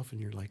by himself, and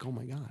you're like, oh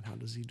my God, how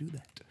does he do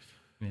that?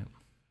 Yeah.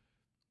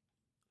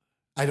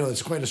 I know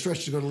it's quite a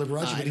stretch to go to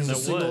Liberace, but he's a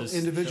single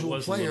individual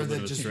was a player little bit that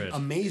of a just stretch.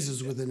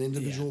 amazes with an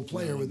individual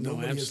player with no,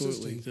 nobody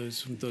absolutely.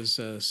 assisting. Those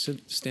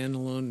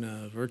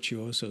standalone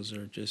virtuosos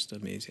are just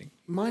amazing.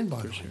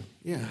 Mind-boggling.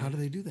 Yeah, how do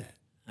they do that?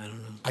 I don't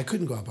know. I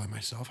couldn't go out by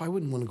myself. I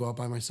wouldn't want to go out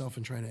by myself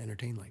and try to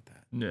entertain like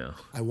that. No.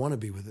 I want to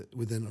be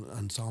within an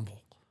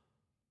ensemble.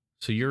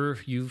 So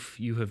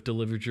you have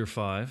delivered your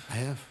 5. I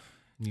have.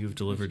 You've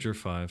delivered your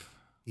 5.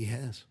 He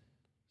has.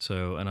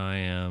 So, and I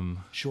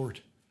am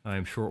Short.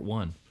 short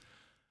 1.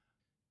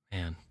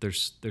 Man,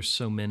 there's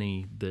so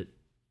many that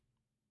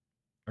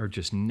are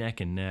just neck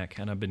and neck,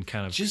 and I've been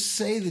kind of Just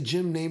say the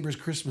Jim Neighbors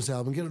Christmas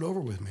album. Get it over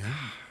with, man.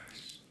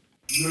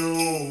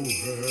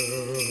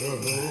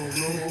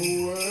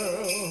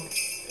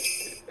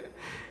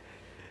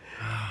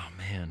 oh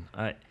man,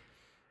 I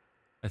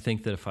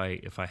think that if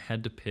I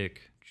had to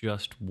pick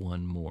just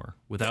one more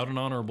without an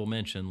honorable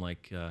mention,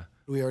 like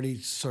We already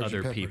Sgt.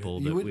 Other Peppered people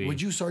it. that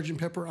Would you Sgt.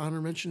 Pepper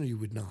honor mention, or you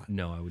would not?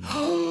 no, I would not.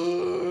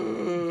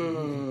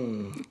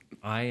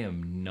 I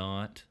am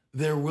not.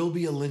 There will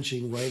be a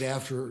lynching right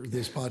after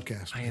this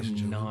podcast. I ladies and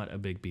am gentlemen. not a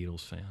big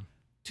Beatles fan.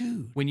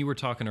 Dude. When you were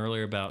talking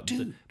earlier about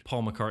Dude.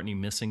 Paul McCartney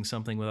missing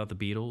something without the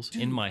Beatles,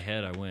 in my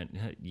head I went,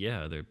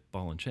 yeah, they're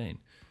ball and chain.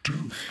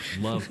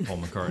 Love Paul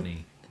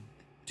McCartney.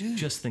 Dude.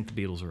 Just think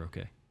the Beatles are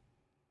okay.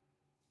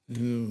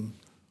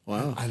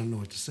 Wow. I don't know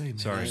what to say, man.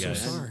 Sorry, I'm so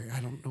guys. sorry.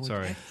 I don't know.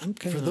 Sorry. I'm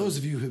kind For of those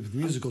of you who have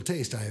musical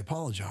taste, I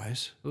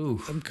apologize.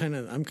 Ooh. I'm kind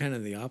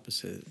of the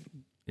opposite.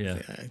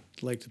 Yeah. I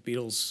like the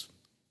Beatles.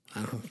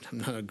 I'm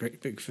not a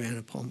great big fan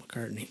of Paul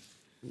McCartney.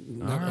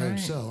 Not by right.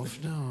 himself,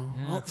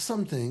 no.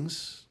 Some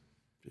things,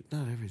 but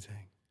not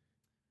everything.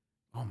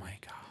 Oh my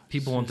God.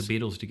 People want the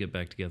Beatles to get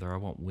back together. I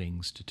want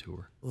Wings to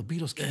tour. Well, the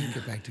Beatles can't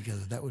get back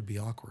together. That would be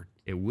awkward.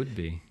 It would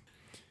be.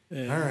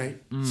 All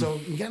right. So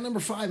you got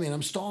number 5, man.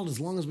 I'm stalled as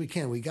long as we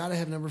can. We got to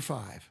have number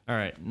 5. All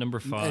right, number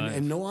 5.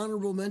 And no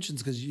honorable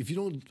mentions, because if you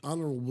don't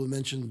honorable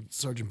mention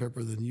Sgt.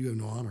 Pepper, then you have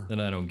no honor. Then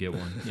I don't get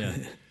one. Yeah.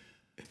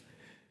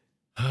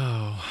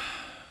 Oh.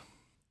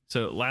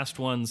 So last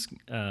one's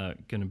going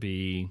to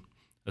be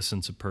A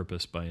Sense of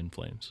Purpose by In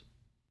Flames.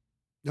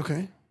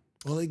 Okay.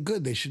 Well,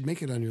 good. They should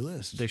make it on your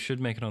list. They should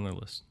make it on their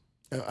list.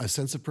 A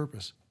Sense of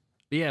Purpose.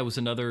 But yeah, it was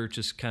another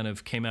just kind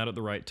of came out at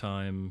the right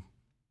time.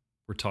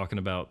 We're talking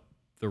about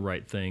the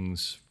right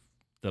things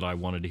that I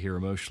wanted to hear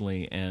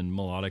emotionally and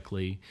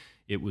melodically.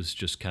 It was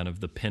just kind of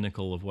the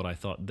pinnacle of what I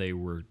thought they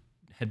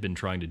had been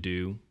trying to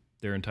do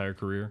their entire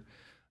career.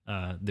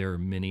 There are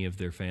many of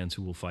their fans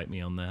who will fight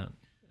me on that.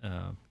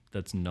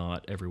 That's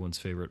not everyone's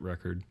favorite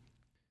record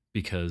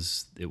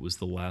because it was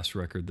the last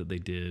record that they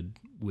did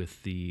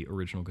with the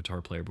original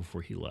guitar player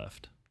before he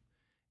left.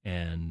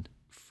 And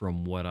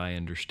from what I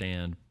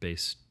understand,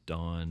 based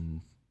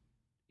on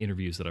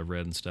interviews that I've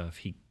read and stuff,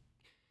 he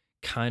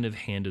kind of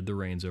handed the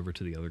reins over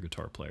to the other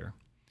guitar player,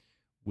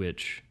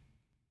 which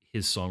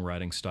his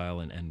songwriting style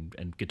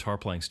and guitar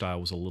playing style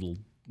was a little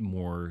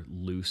more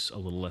loose, a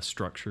little less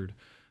structured.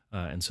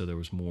 And so there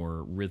was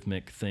more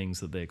rhythmic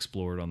things that they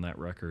explored on that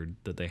record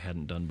that they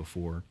hadn't done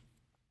before.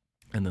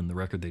 And then the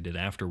record they did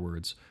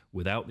afterwards,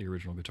 without the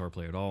original guitar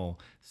player at all,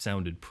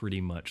 sounded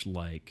pretty much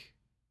like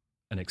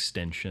an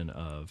extension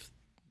of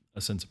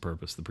A Sense of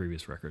Purpose, the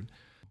previous record,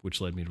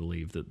 which led me to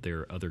believe that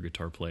their other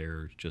guitar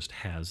player just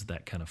has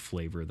that kind of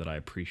flavor that I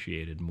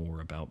appreciated more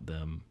about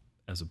them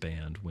as a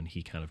band when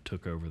he kind of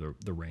took over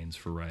the reins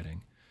for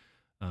writing.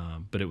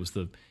 But it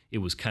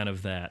was kind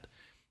of that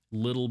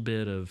little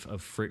bit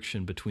of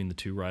friction between the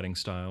two writing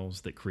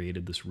styles that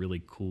created this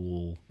really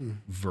cool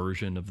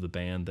version of the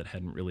band that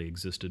hadn't really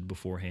existed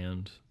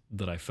beforehand,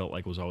 that I felt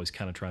like was always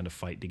kind of trying to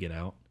fight to get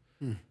out.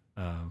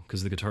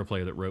 Because the guitar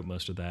player that wrote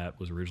most of that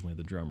was originally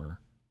the drummer.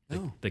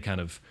 They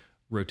kind of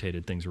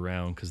rotated things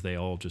around because they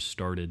all just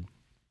started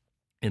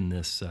in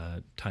this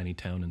tiny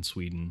town in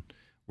Sweden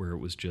where it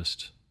was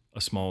just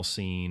a small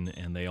scene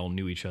and they all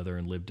knew each other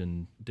and lived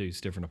in these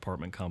different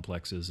apartment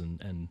complexes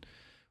and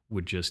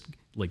would just,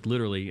 like,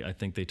 literally, I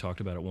think they talked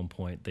about at one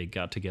point, they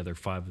got together,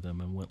 5 of them,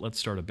 and went, let's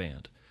start a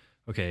band.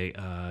 Okay,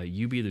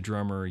 you be the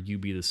drummer, you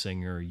be the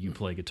singer, you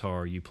play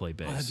guitar, you play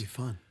bass. Oh, that'd be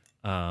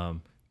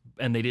fun.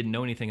 And they didn't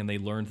know anything, and they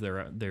learned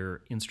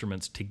their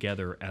instruments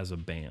together as a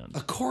band.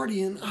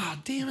 Accordion,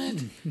 damn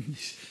it.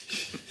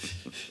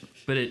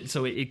 But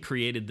it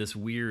created this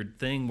weird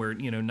thing where,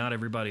 not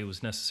everybody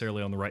was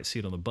necessarily on the right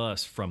seat on the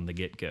bus from the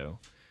get-go,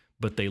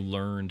 but they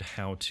learned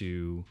how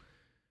to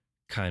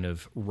kind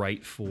of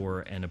write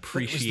for and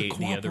appreciate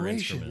the other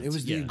instruments. It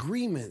was the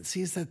agreement.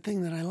 See, it's that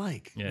thing that I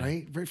like, Yeah.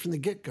 right from the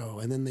get-go,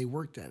 and then they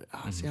worked at it.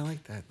 See, I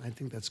like that. I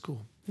think that's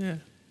cool. Yeah.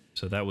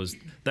 So that was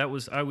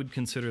I would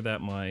consider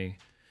that my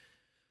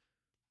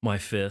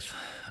fifth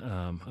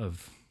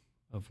of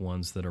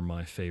ones that are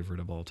my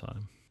favorite of all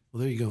time. Well,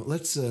 there you go.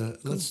 Let's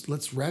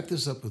wrap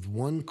this up with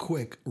one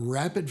quick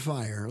rapid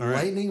fire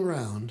lightning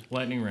round.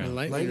 Lightning round.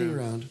 Lightning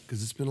round,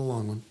 because it's been a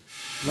long one.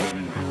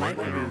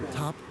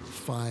 Top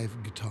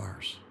 5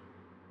 guitars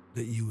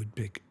that you would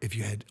pick if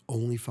you had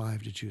only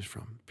 5 to choose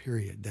from.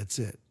 Period. That's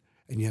it.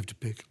 And you have to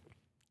pick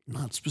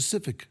not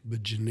specific,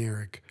 but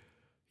generic.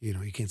 You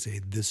can't say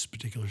this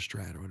particular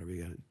Strat or whatever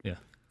you got. Yeah.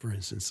 For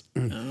instance.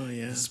 Oh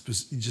yeah.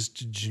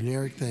 Just a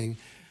generic thing.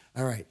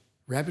 All right.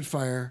 Rapid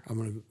fire. I'm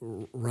going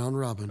to round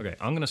robin. Okay,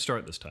 I'm going to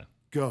start this time.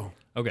 Go.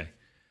 Okay.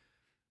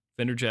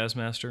 Fender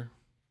Jazzmaster,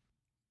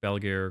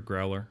 Balaguer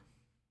Growler,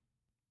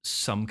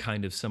 some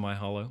kind of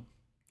semi-hollow.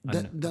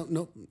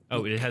 No.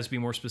 Oh, it has to be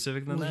more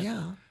specific than that?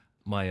 Yeah.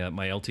 My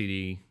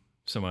LTD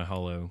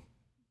semi-hollow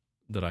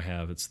that I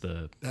have,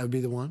 That would be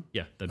the one?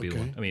 Yeah, that'd be the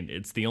Okay. one. I mean,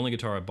 it's the only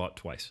guitar I bought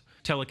twice.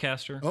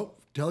 Telecaster. Oh,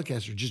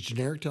 Telecaster. Just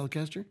generic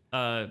Telecaster?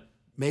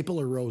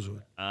 Maple or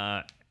rosewood?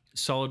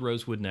 Solid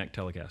rosewood neck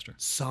Telecaster.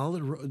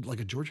 Solid, like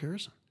a George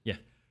Harrison? Yeah.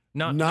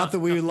 Not that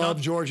we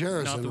love George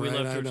Harrison. Not that we right?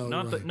 love George. I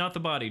know, Not the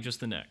body, just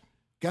the neck.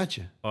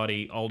 Gotcha.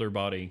 Body, alder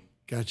body,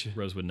 Gotcha.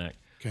 rosewood neck.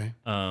 Okay.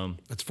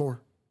 That's 4.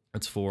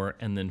 That's 4,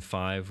 and then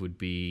 5 would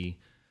be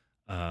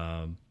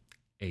a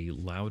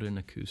Loudon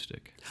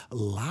acoustic.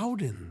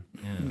 Loudon.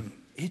 Yeah.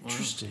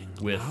 Interesting.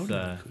 With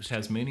Loudon acoustic.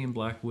 Tasmanian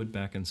blackwood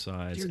back and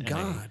sides Dear and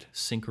God. a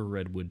Sinker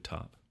redwood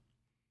top.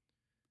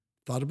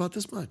 Thought about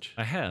this much?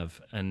 I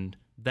have, and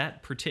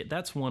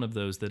that's one of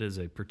those that is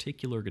a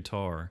particular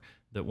guitar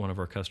that one of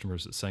our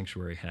customers at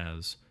Sanctuary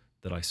has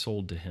that I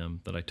sold to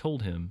him, that I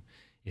told him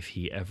if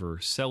he ever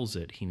sells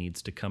it, he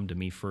needs to come to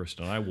me first,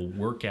 and I will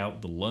work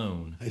out the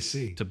loan I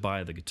see. to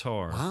buy the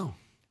guitar. Wow.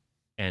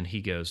 And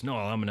he goes, no,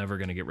 I'm never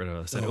going to get rid of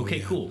it. I said, Oh, okay,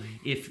 yeah. cool.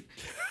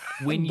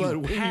 When you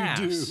But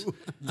pass,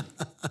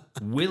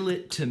 when you will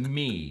it to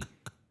me.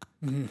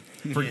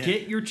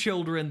 Forget your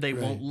children. They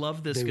won't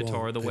love this They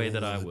guitar won't- the they way won't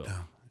that I love it, will.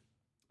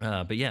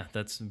 no. But yeah,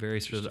 that's very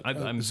specific.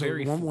 I'm So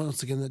very.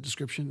 once again, that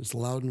description. It's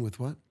Loudon with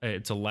what?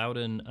 It's a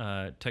Loudon.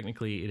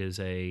 Technically, it is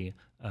a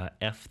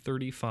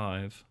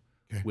F35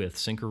 Okay. with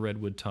Sinker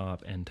redwood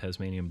top and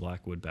Tasmanian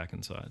blackwood back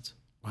and sides.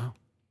 Wow.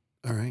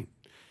 All right.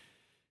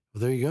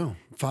 Well, there you go.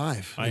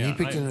 5. And he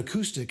picked an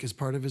acoustic as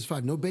part of his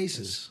 5. No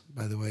basses,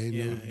 by the way.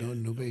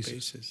 No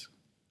basses.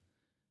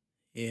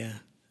 Yeah.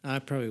 I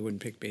probably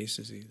wouldn't pick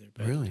basses either.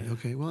 But, Really?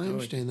 Okay. Well, I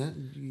understand that.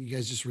 You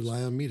guys just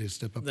rely on me to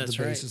step up to That's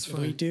the right. bass. It's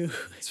fine. We do.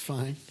 It's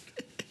fine.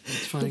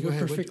 It's fine. But Go we're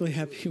ahead. perfectly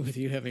happy with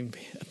you having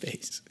a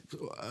bass.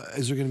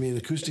 Is there going to be an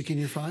acoustic in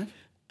your 5?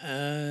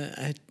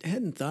 I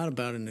hadn't thought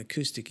about an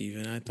acoustic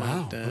even. I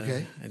Wow. thought,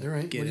 Okay. I'd All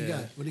right. What get do you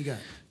got? What do you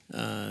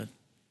got?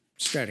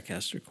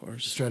 Stratocaster, of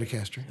course.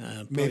 Stratocaster.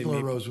 Probably Maple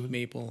or rosewood?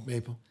 Maple.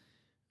 Maple.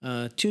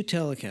 2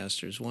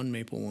 Telecasters, 1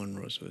 maple, 1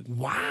 rosewood.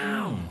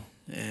 Wow.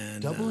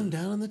 And Doubling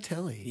down on the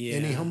telly. yeah.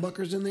 Any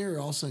humbuckers in there or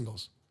all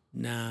singles?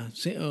 Nah.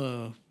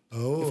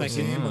 Oh, If I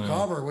see, can-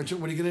 macabre. What are you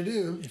going to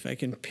do? If I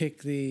can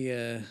pick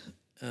the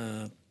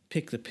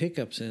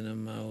pickups in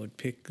them, I would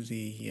pick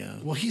the.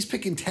 Well, he's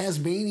picking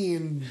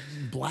Tasmanian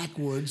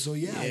Blackwood, so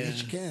yeah, I guess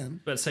Yeah. you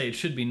can. But say it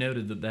should be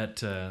noted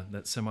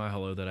that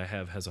semi-hollow that I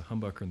have has a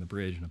humbucker in the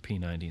bridge and a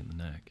P90 in the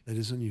neck. That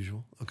is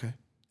unusual. Okay.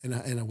 And a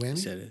whammy?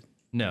 Said it.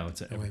 No,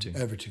 it's an Evertune.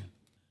 Evertune.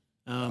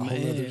 whole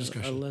nother a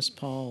discussion. Les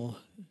Paul.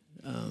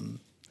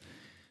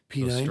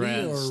 P90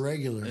 Strats. or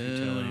regular? Oh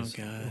Tellies.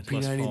 God. Les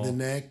P90 in Paul. the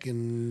neck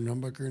and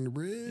humbucker in the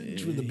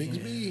bridge with the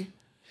Bigsby.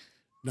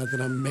 Not that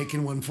I'm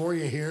making one for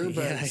you here, but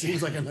Yeah, it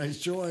seems like a nice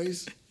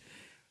choice.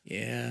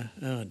 Yeah.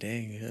 Oh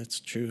dang, that's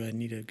true. I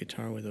need a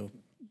guitar with a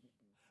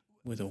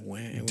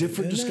wham.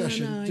 Different No,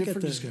 discussion, I different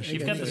got the- discussion. I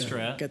You've got the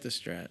Strat. Got the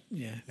Strat.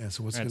 Yeah. Yeah,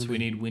 so what's All going right, to so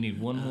be? we need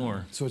one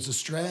more. So it's a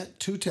Strat,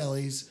 2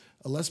 tellies,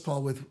 a Les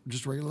Paul with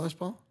just regular Les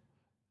Paul?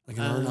 Like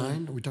an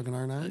R9? Are we talking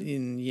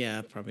R9?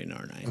 Yeah, probably an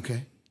R9.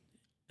 Okay.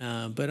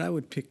 But I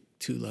would pick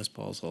 2 Les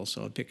Pauls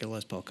also. I'd pick a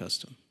Les Paul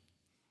Custom.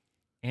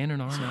 And an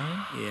R9?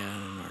 Yeah,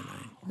 and an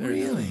R9.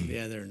 Really?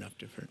 Yeah, they're enough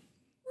different.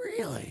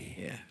 Really?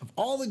 Yeah. Of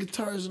all the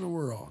guitars in the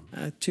world,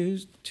 2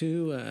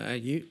 2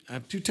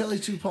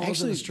 tellies, 2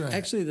 Pauls, and a Strat.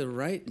 Actually, the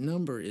right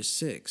number is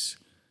 6.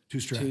 2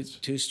 Strats.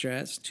 2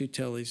 Strats, 2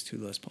 Tellys, 2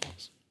 Les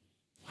Pauls.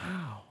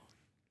 Wow.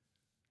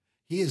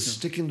 He is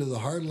sticking to the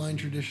hardline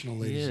traditional,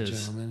 ladies and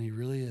is. gentlemen. He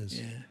really is.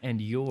 Yeah.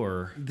 And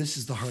your This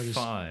is the hardest.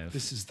 5.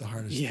 This is the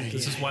hardest Yeah, thing.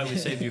 This is why we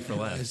saved you for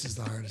last. This is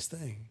the hardest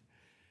thing.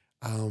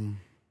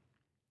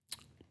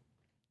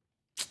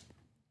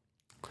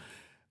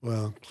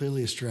 Well,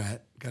 clearly a Strat.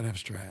 Gotta have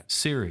Strat.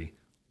 Siri,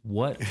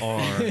 what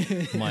are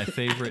my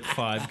favorite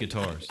 5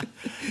 guitars?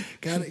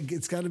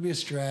 It's got to be a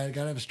Strat.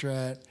 Gotta have a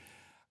Strat.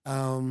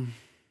 Boy.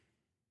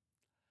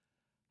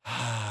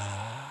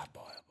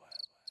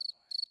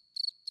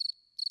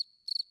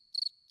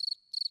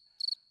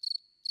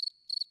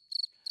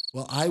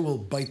 Well, I will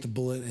bite the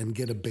bullet and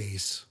get a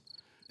bass.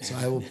 So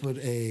I will put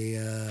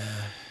a.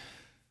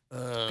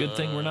 Good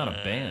thing we're not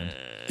a band.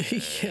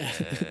 Yeah.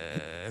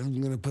 I'm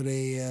gonna put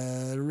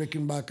a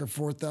Rickenbacker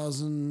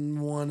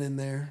 4001 in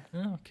there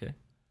Oh, okay.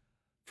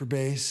 for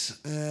bass.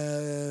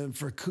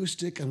 For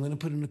acoustic, I'm gonna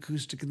put an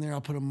acoustic in there.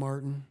 I'll put a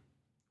Martin.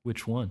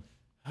 Which one?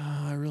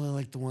 I really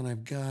like the one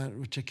I've got,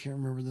 which I can't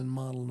remember the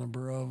model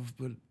number of,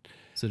 but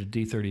Is it a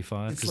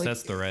D35? it's Because like-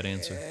 that's the right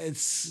answer.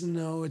 It's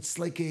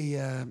like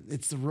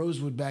it's the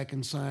rosewood back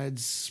and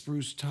sides,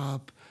 spruce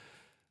top.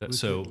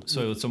 So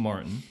it's a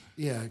Martin.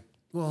 Yeah,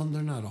 well,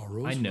 they're not all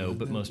rosewood. I know,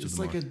 but most of It's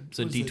them like are. a It's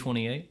a what is it?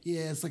 D28.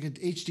 Yeah, it's like an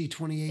HD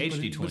 28, but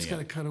it's got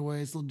a HD28.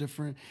 cutaway. It's a little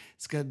different.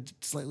 It's got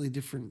slightly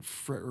different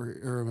fret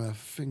or a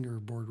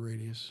fingerboard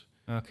radius.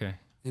 Okay.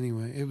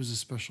 Anyway, it was a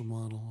special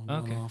model. a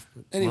Okay. one-off,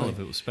 but anyway, Well, if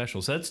it was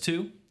special. So that's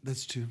 2.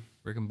 that's 2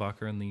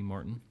 Rickenbacker and the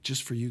Martin.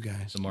 just for you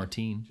guys. The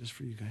Martine. Just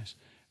for you guys.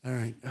 All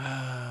right,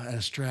 and a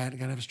Strat. I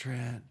gotta have a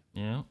Strat.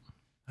 Yeah.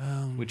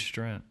 Which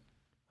Strat?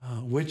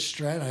 Which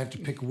Strat? I have to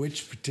pick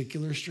which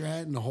particular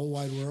Strat in the whole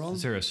wide world.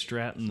 Is there a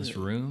Strat in this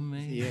room,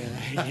 maybe?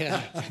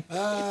 Yeah.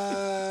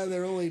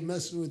 They're only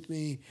messing with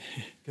me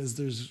because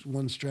there's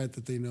one Strat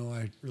that they know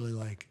I really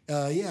like.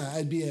 Yeah,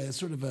 I'd be a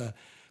sort of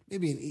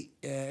maybe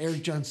an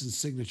Eric Johnson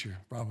signature,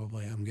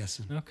 probably. I'm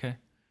guessing. Okay.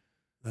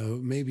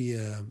 Maybe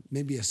a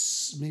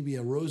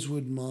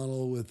rosewood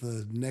model with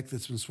a neck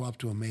that's been swapped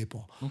to a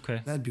maple. Okay.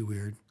 That'd be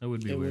weird. That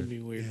would be It weird. would be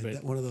weird, Yeah,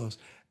 but one of those.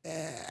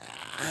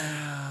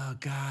 Oh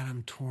God,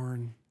 I'm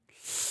torn.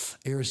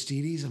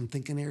 Aristides. I'm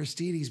thinking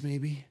Aristides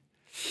maybe.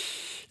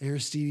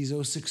 Aristides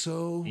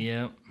 060.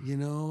 Yeah. You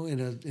know, in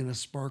a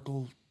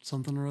sparkle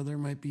something or other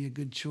might be a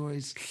good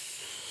choice.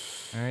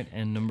 All right.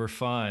 And number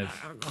 5.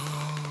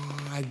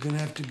 Oh, I'm gonna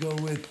have to go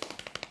with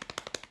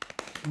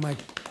my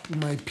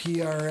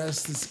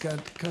PRS that's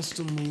got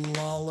custom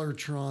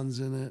Lollertrons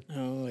in it.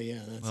 oh yeah,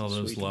 that's Well, a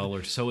those sweet one.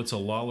 Lawler. So it's a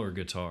Lawler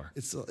guitar.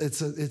 It's a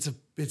Gretsch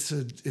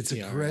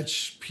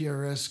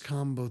PRS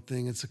combo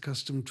thing. It's a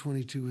custom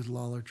 22 with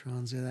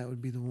Lollertrons. Yeah, that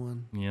would be the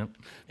one Yep.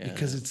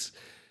 because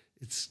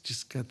it's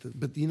just got the.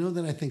 But you know,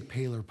 then I think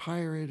Paler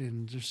Pirate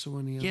and there's so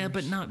many others. Yeah,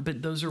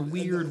 but those are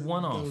weird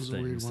one-off Those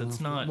are weird things. That's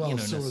one-off. not, Well, you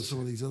know, so are necess- some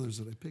of these others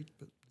that I picked,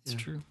 but it's yeah.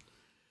 true.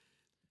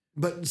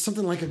 But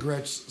something like a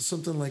Gretsch,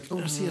 something like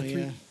see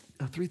yeah.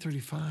 a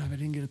 335. I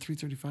didn't get a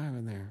 335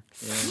 in there.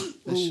 Yeah.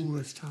 Oh,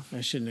 that's tough.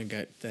 I shouldn't have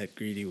got that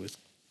greedy with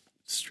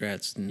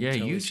Strats. Yeah,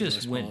 you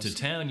just went to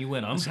town. You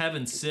went, I'm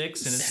having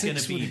 6, and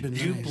it's going to be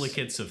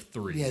duplicates of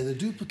 3. Yeah, the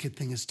duplicate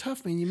thing is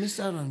tough, man. You missed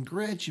out on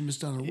Gretsch, you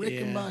missed out on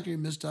Rickenbacker, you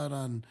missed out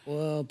on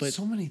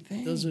so many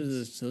things.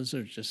 Those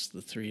are just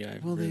the 3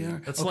 I've they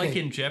are. That's like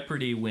in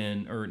Jeopardy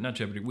not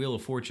Jeopardy, Wheel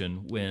of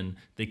Fortune, when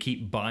they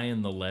keep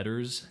buying the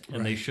letters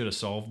and they should have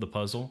solved the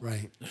puzzle.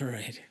 Right.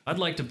 I'd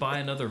like to buy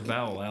another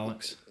vowel,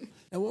 Alex.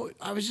 And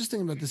I was just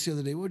thinking about this the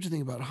other day. What did you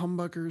think about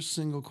humbuckers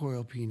single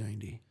coil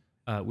P90?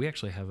 We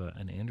actually have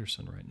an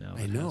Anderson right now.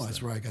 I know.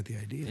 That's where I got the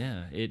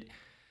idea. Yeah.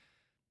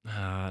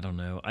 I don't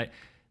know.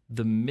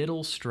 The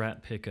middle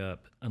Strat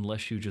pickup,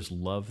 unless you just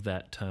love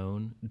that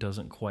tone,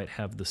 doesn't quite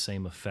have the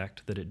same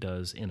effect that it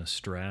does in a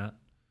Strat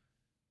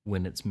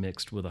when it's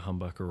mixed with a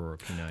humbucker or a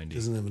P90.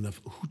 Doesn't have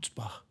enough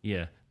chutzpah.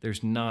 Yeah.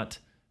 There's not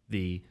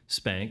the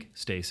spank,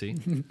 Stacy.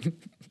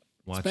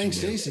 Spank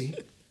Stacy.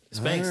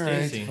 Spank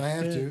Stacy. If I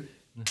have to.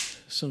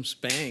 Some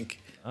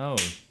spank. Oh.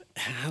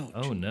 Ouch.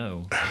 Oh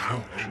no.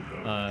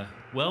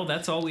 Well,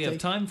 that's all we have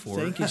time for.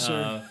 Thank you,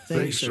 sir.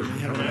 Thank you, sir.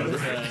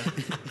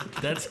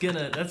 That's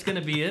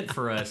gonna be it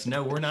for us.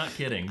 No, we're not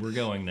kidding. We're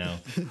going now.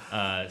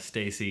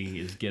 Stacy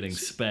is getting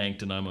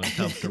spanked, and I'm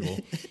uncomfortable.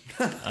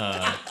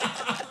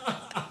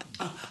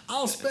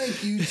 I'll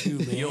spank you too,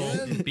 man.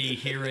 You'll be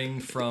hearing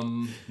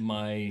from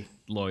my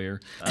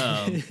lawyer.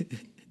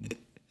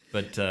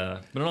 But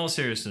in all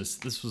seriousness,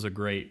 this was a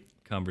great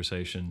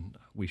conversation.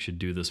 We should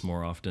do this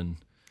more often.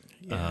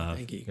 Yeah,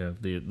 thank you.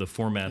 The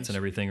formats and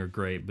everything are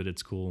great, but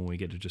it's cool when we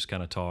get to just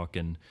kind of talk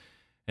and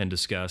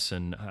discuss.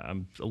 And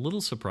I'm a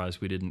little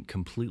surprised we didn't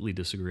completely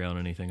disagree on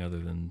anything other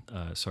than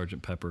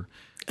Sgt. Pepper,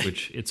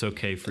 which it's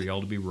okay for y'all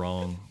to be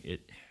wrong.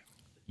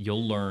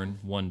 You'll learn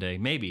one day.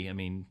 Maybe. I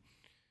mean,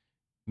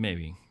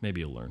 maybe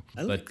you'll learn.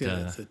 I like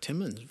the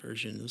Timmons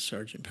version of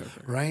Sgt.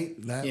 Pepper. Right?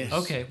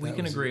 Okay, we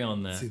can agree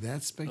on that. See,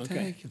 that's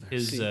spectacular.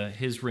 Okay.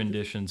 His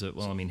renditions of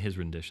his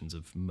renditions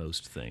of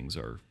most things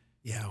are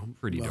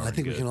pretty darn good. I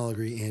think we can all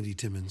agree Andy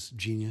Timmons,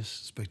 genius,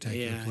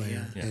 spectacular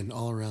player, and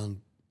all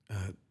around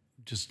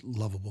just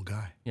lovable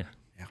guy. Yeah.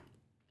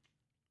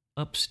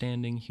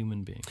 Upstanding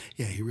human being.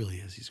 Yeah, he really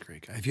is. He's a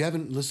great guy. If you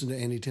haven't listened to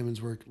Andy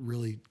Timmons' work,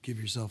 really give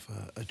yourself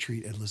a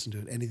treat and listen to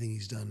it. Anything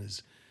he's done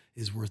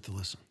is worth the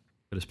listen.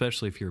 But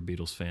especially if you're a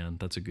Beatles fan,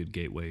 that's a good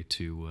gateway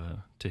to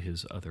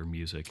his other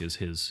music, is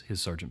his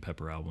Sgt.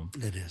 Pepper album.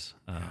 It is.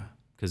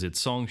 Because it's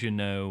songs you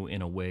know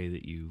in a way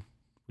that you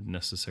wouldn't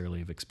necessarily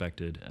have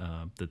expected,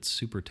 that's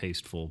super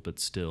tasteful, but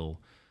still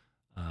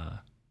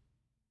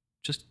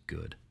just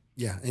good.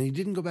 Yeah, and he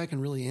didn't go back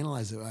and really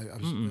analyze it. I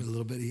was a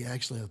little bit. He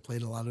actually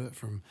played a lot of it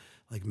from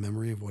like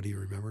memory of what he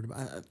remembered.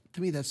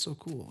 To me, that's so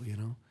cool. You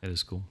know, that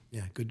is cool.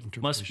 Yeah, good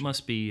interpretation.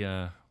 Must be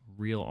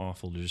real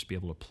awful to just be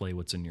able to play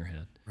what's in your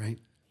head, right?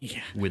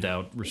 Yeah,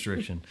 without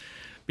restriction.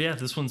 But yeah,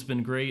 this one's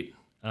been great.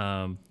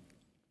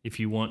 If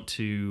you want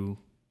to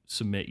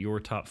submit your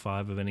top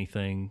 5 of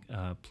anything,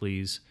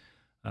 please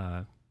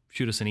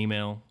shoot us an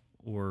email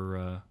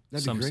or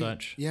some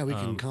such. Yeah, we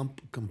can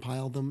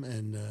compile them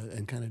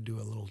and kind of do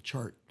a little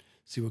chart.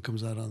 See what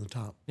comes out on the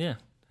top. Yeah,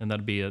 and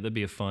that'd be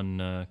a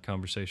fun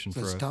conversation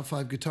for us. Top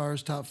 5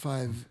 guitars, top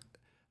 5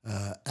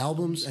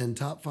 albums, and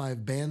top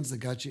 5 bands that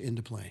got you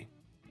into playing.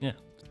 Yeah.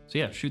 So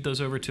yeah, shoot those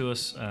over to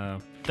us.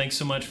 Thanks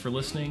so much for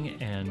listening,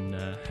 and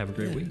have a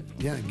great week.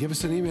 Yeah, give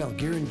us an email,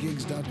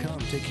 gearandgigs.com.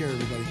 Take care,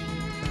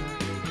 everybody.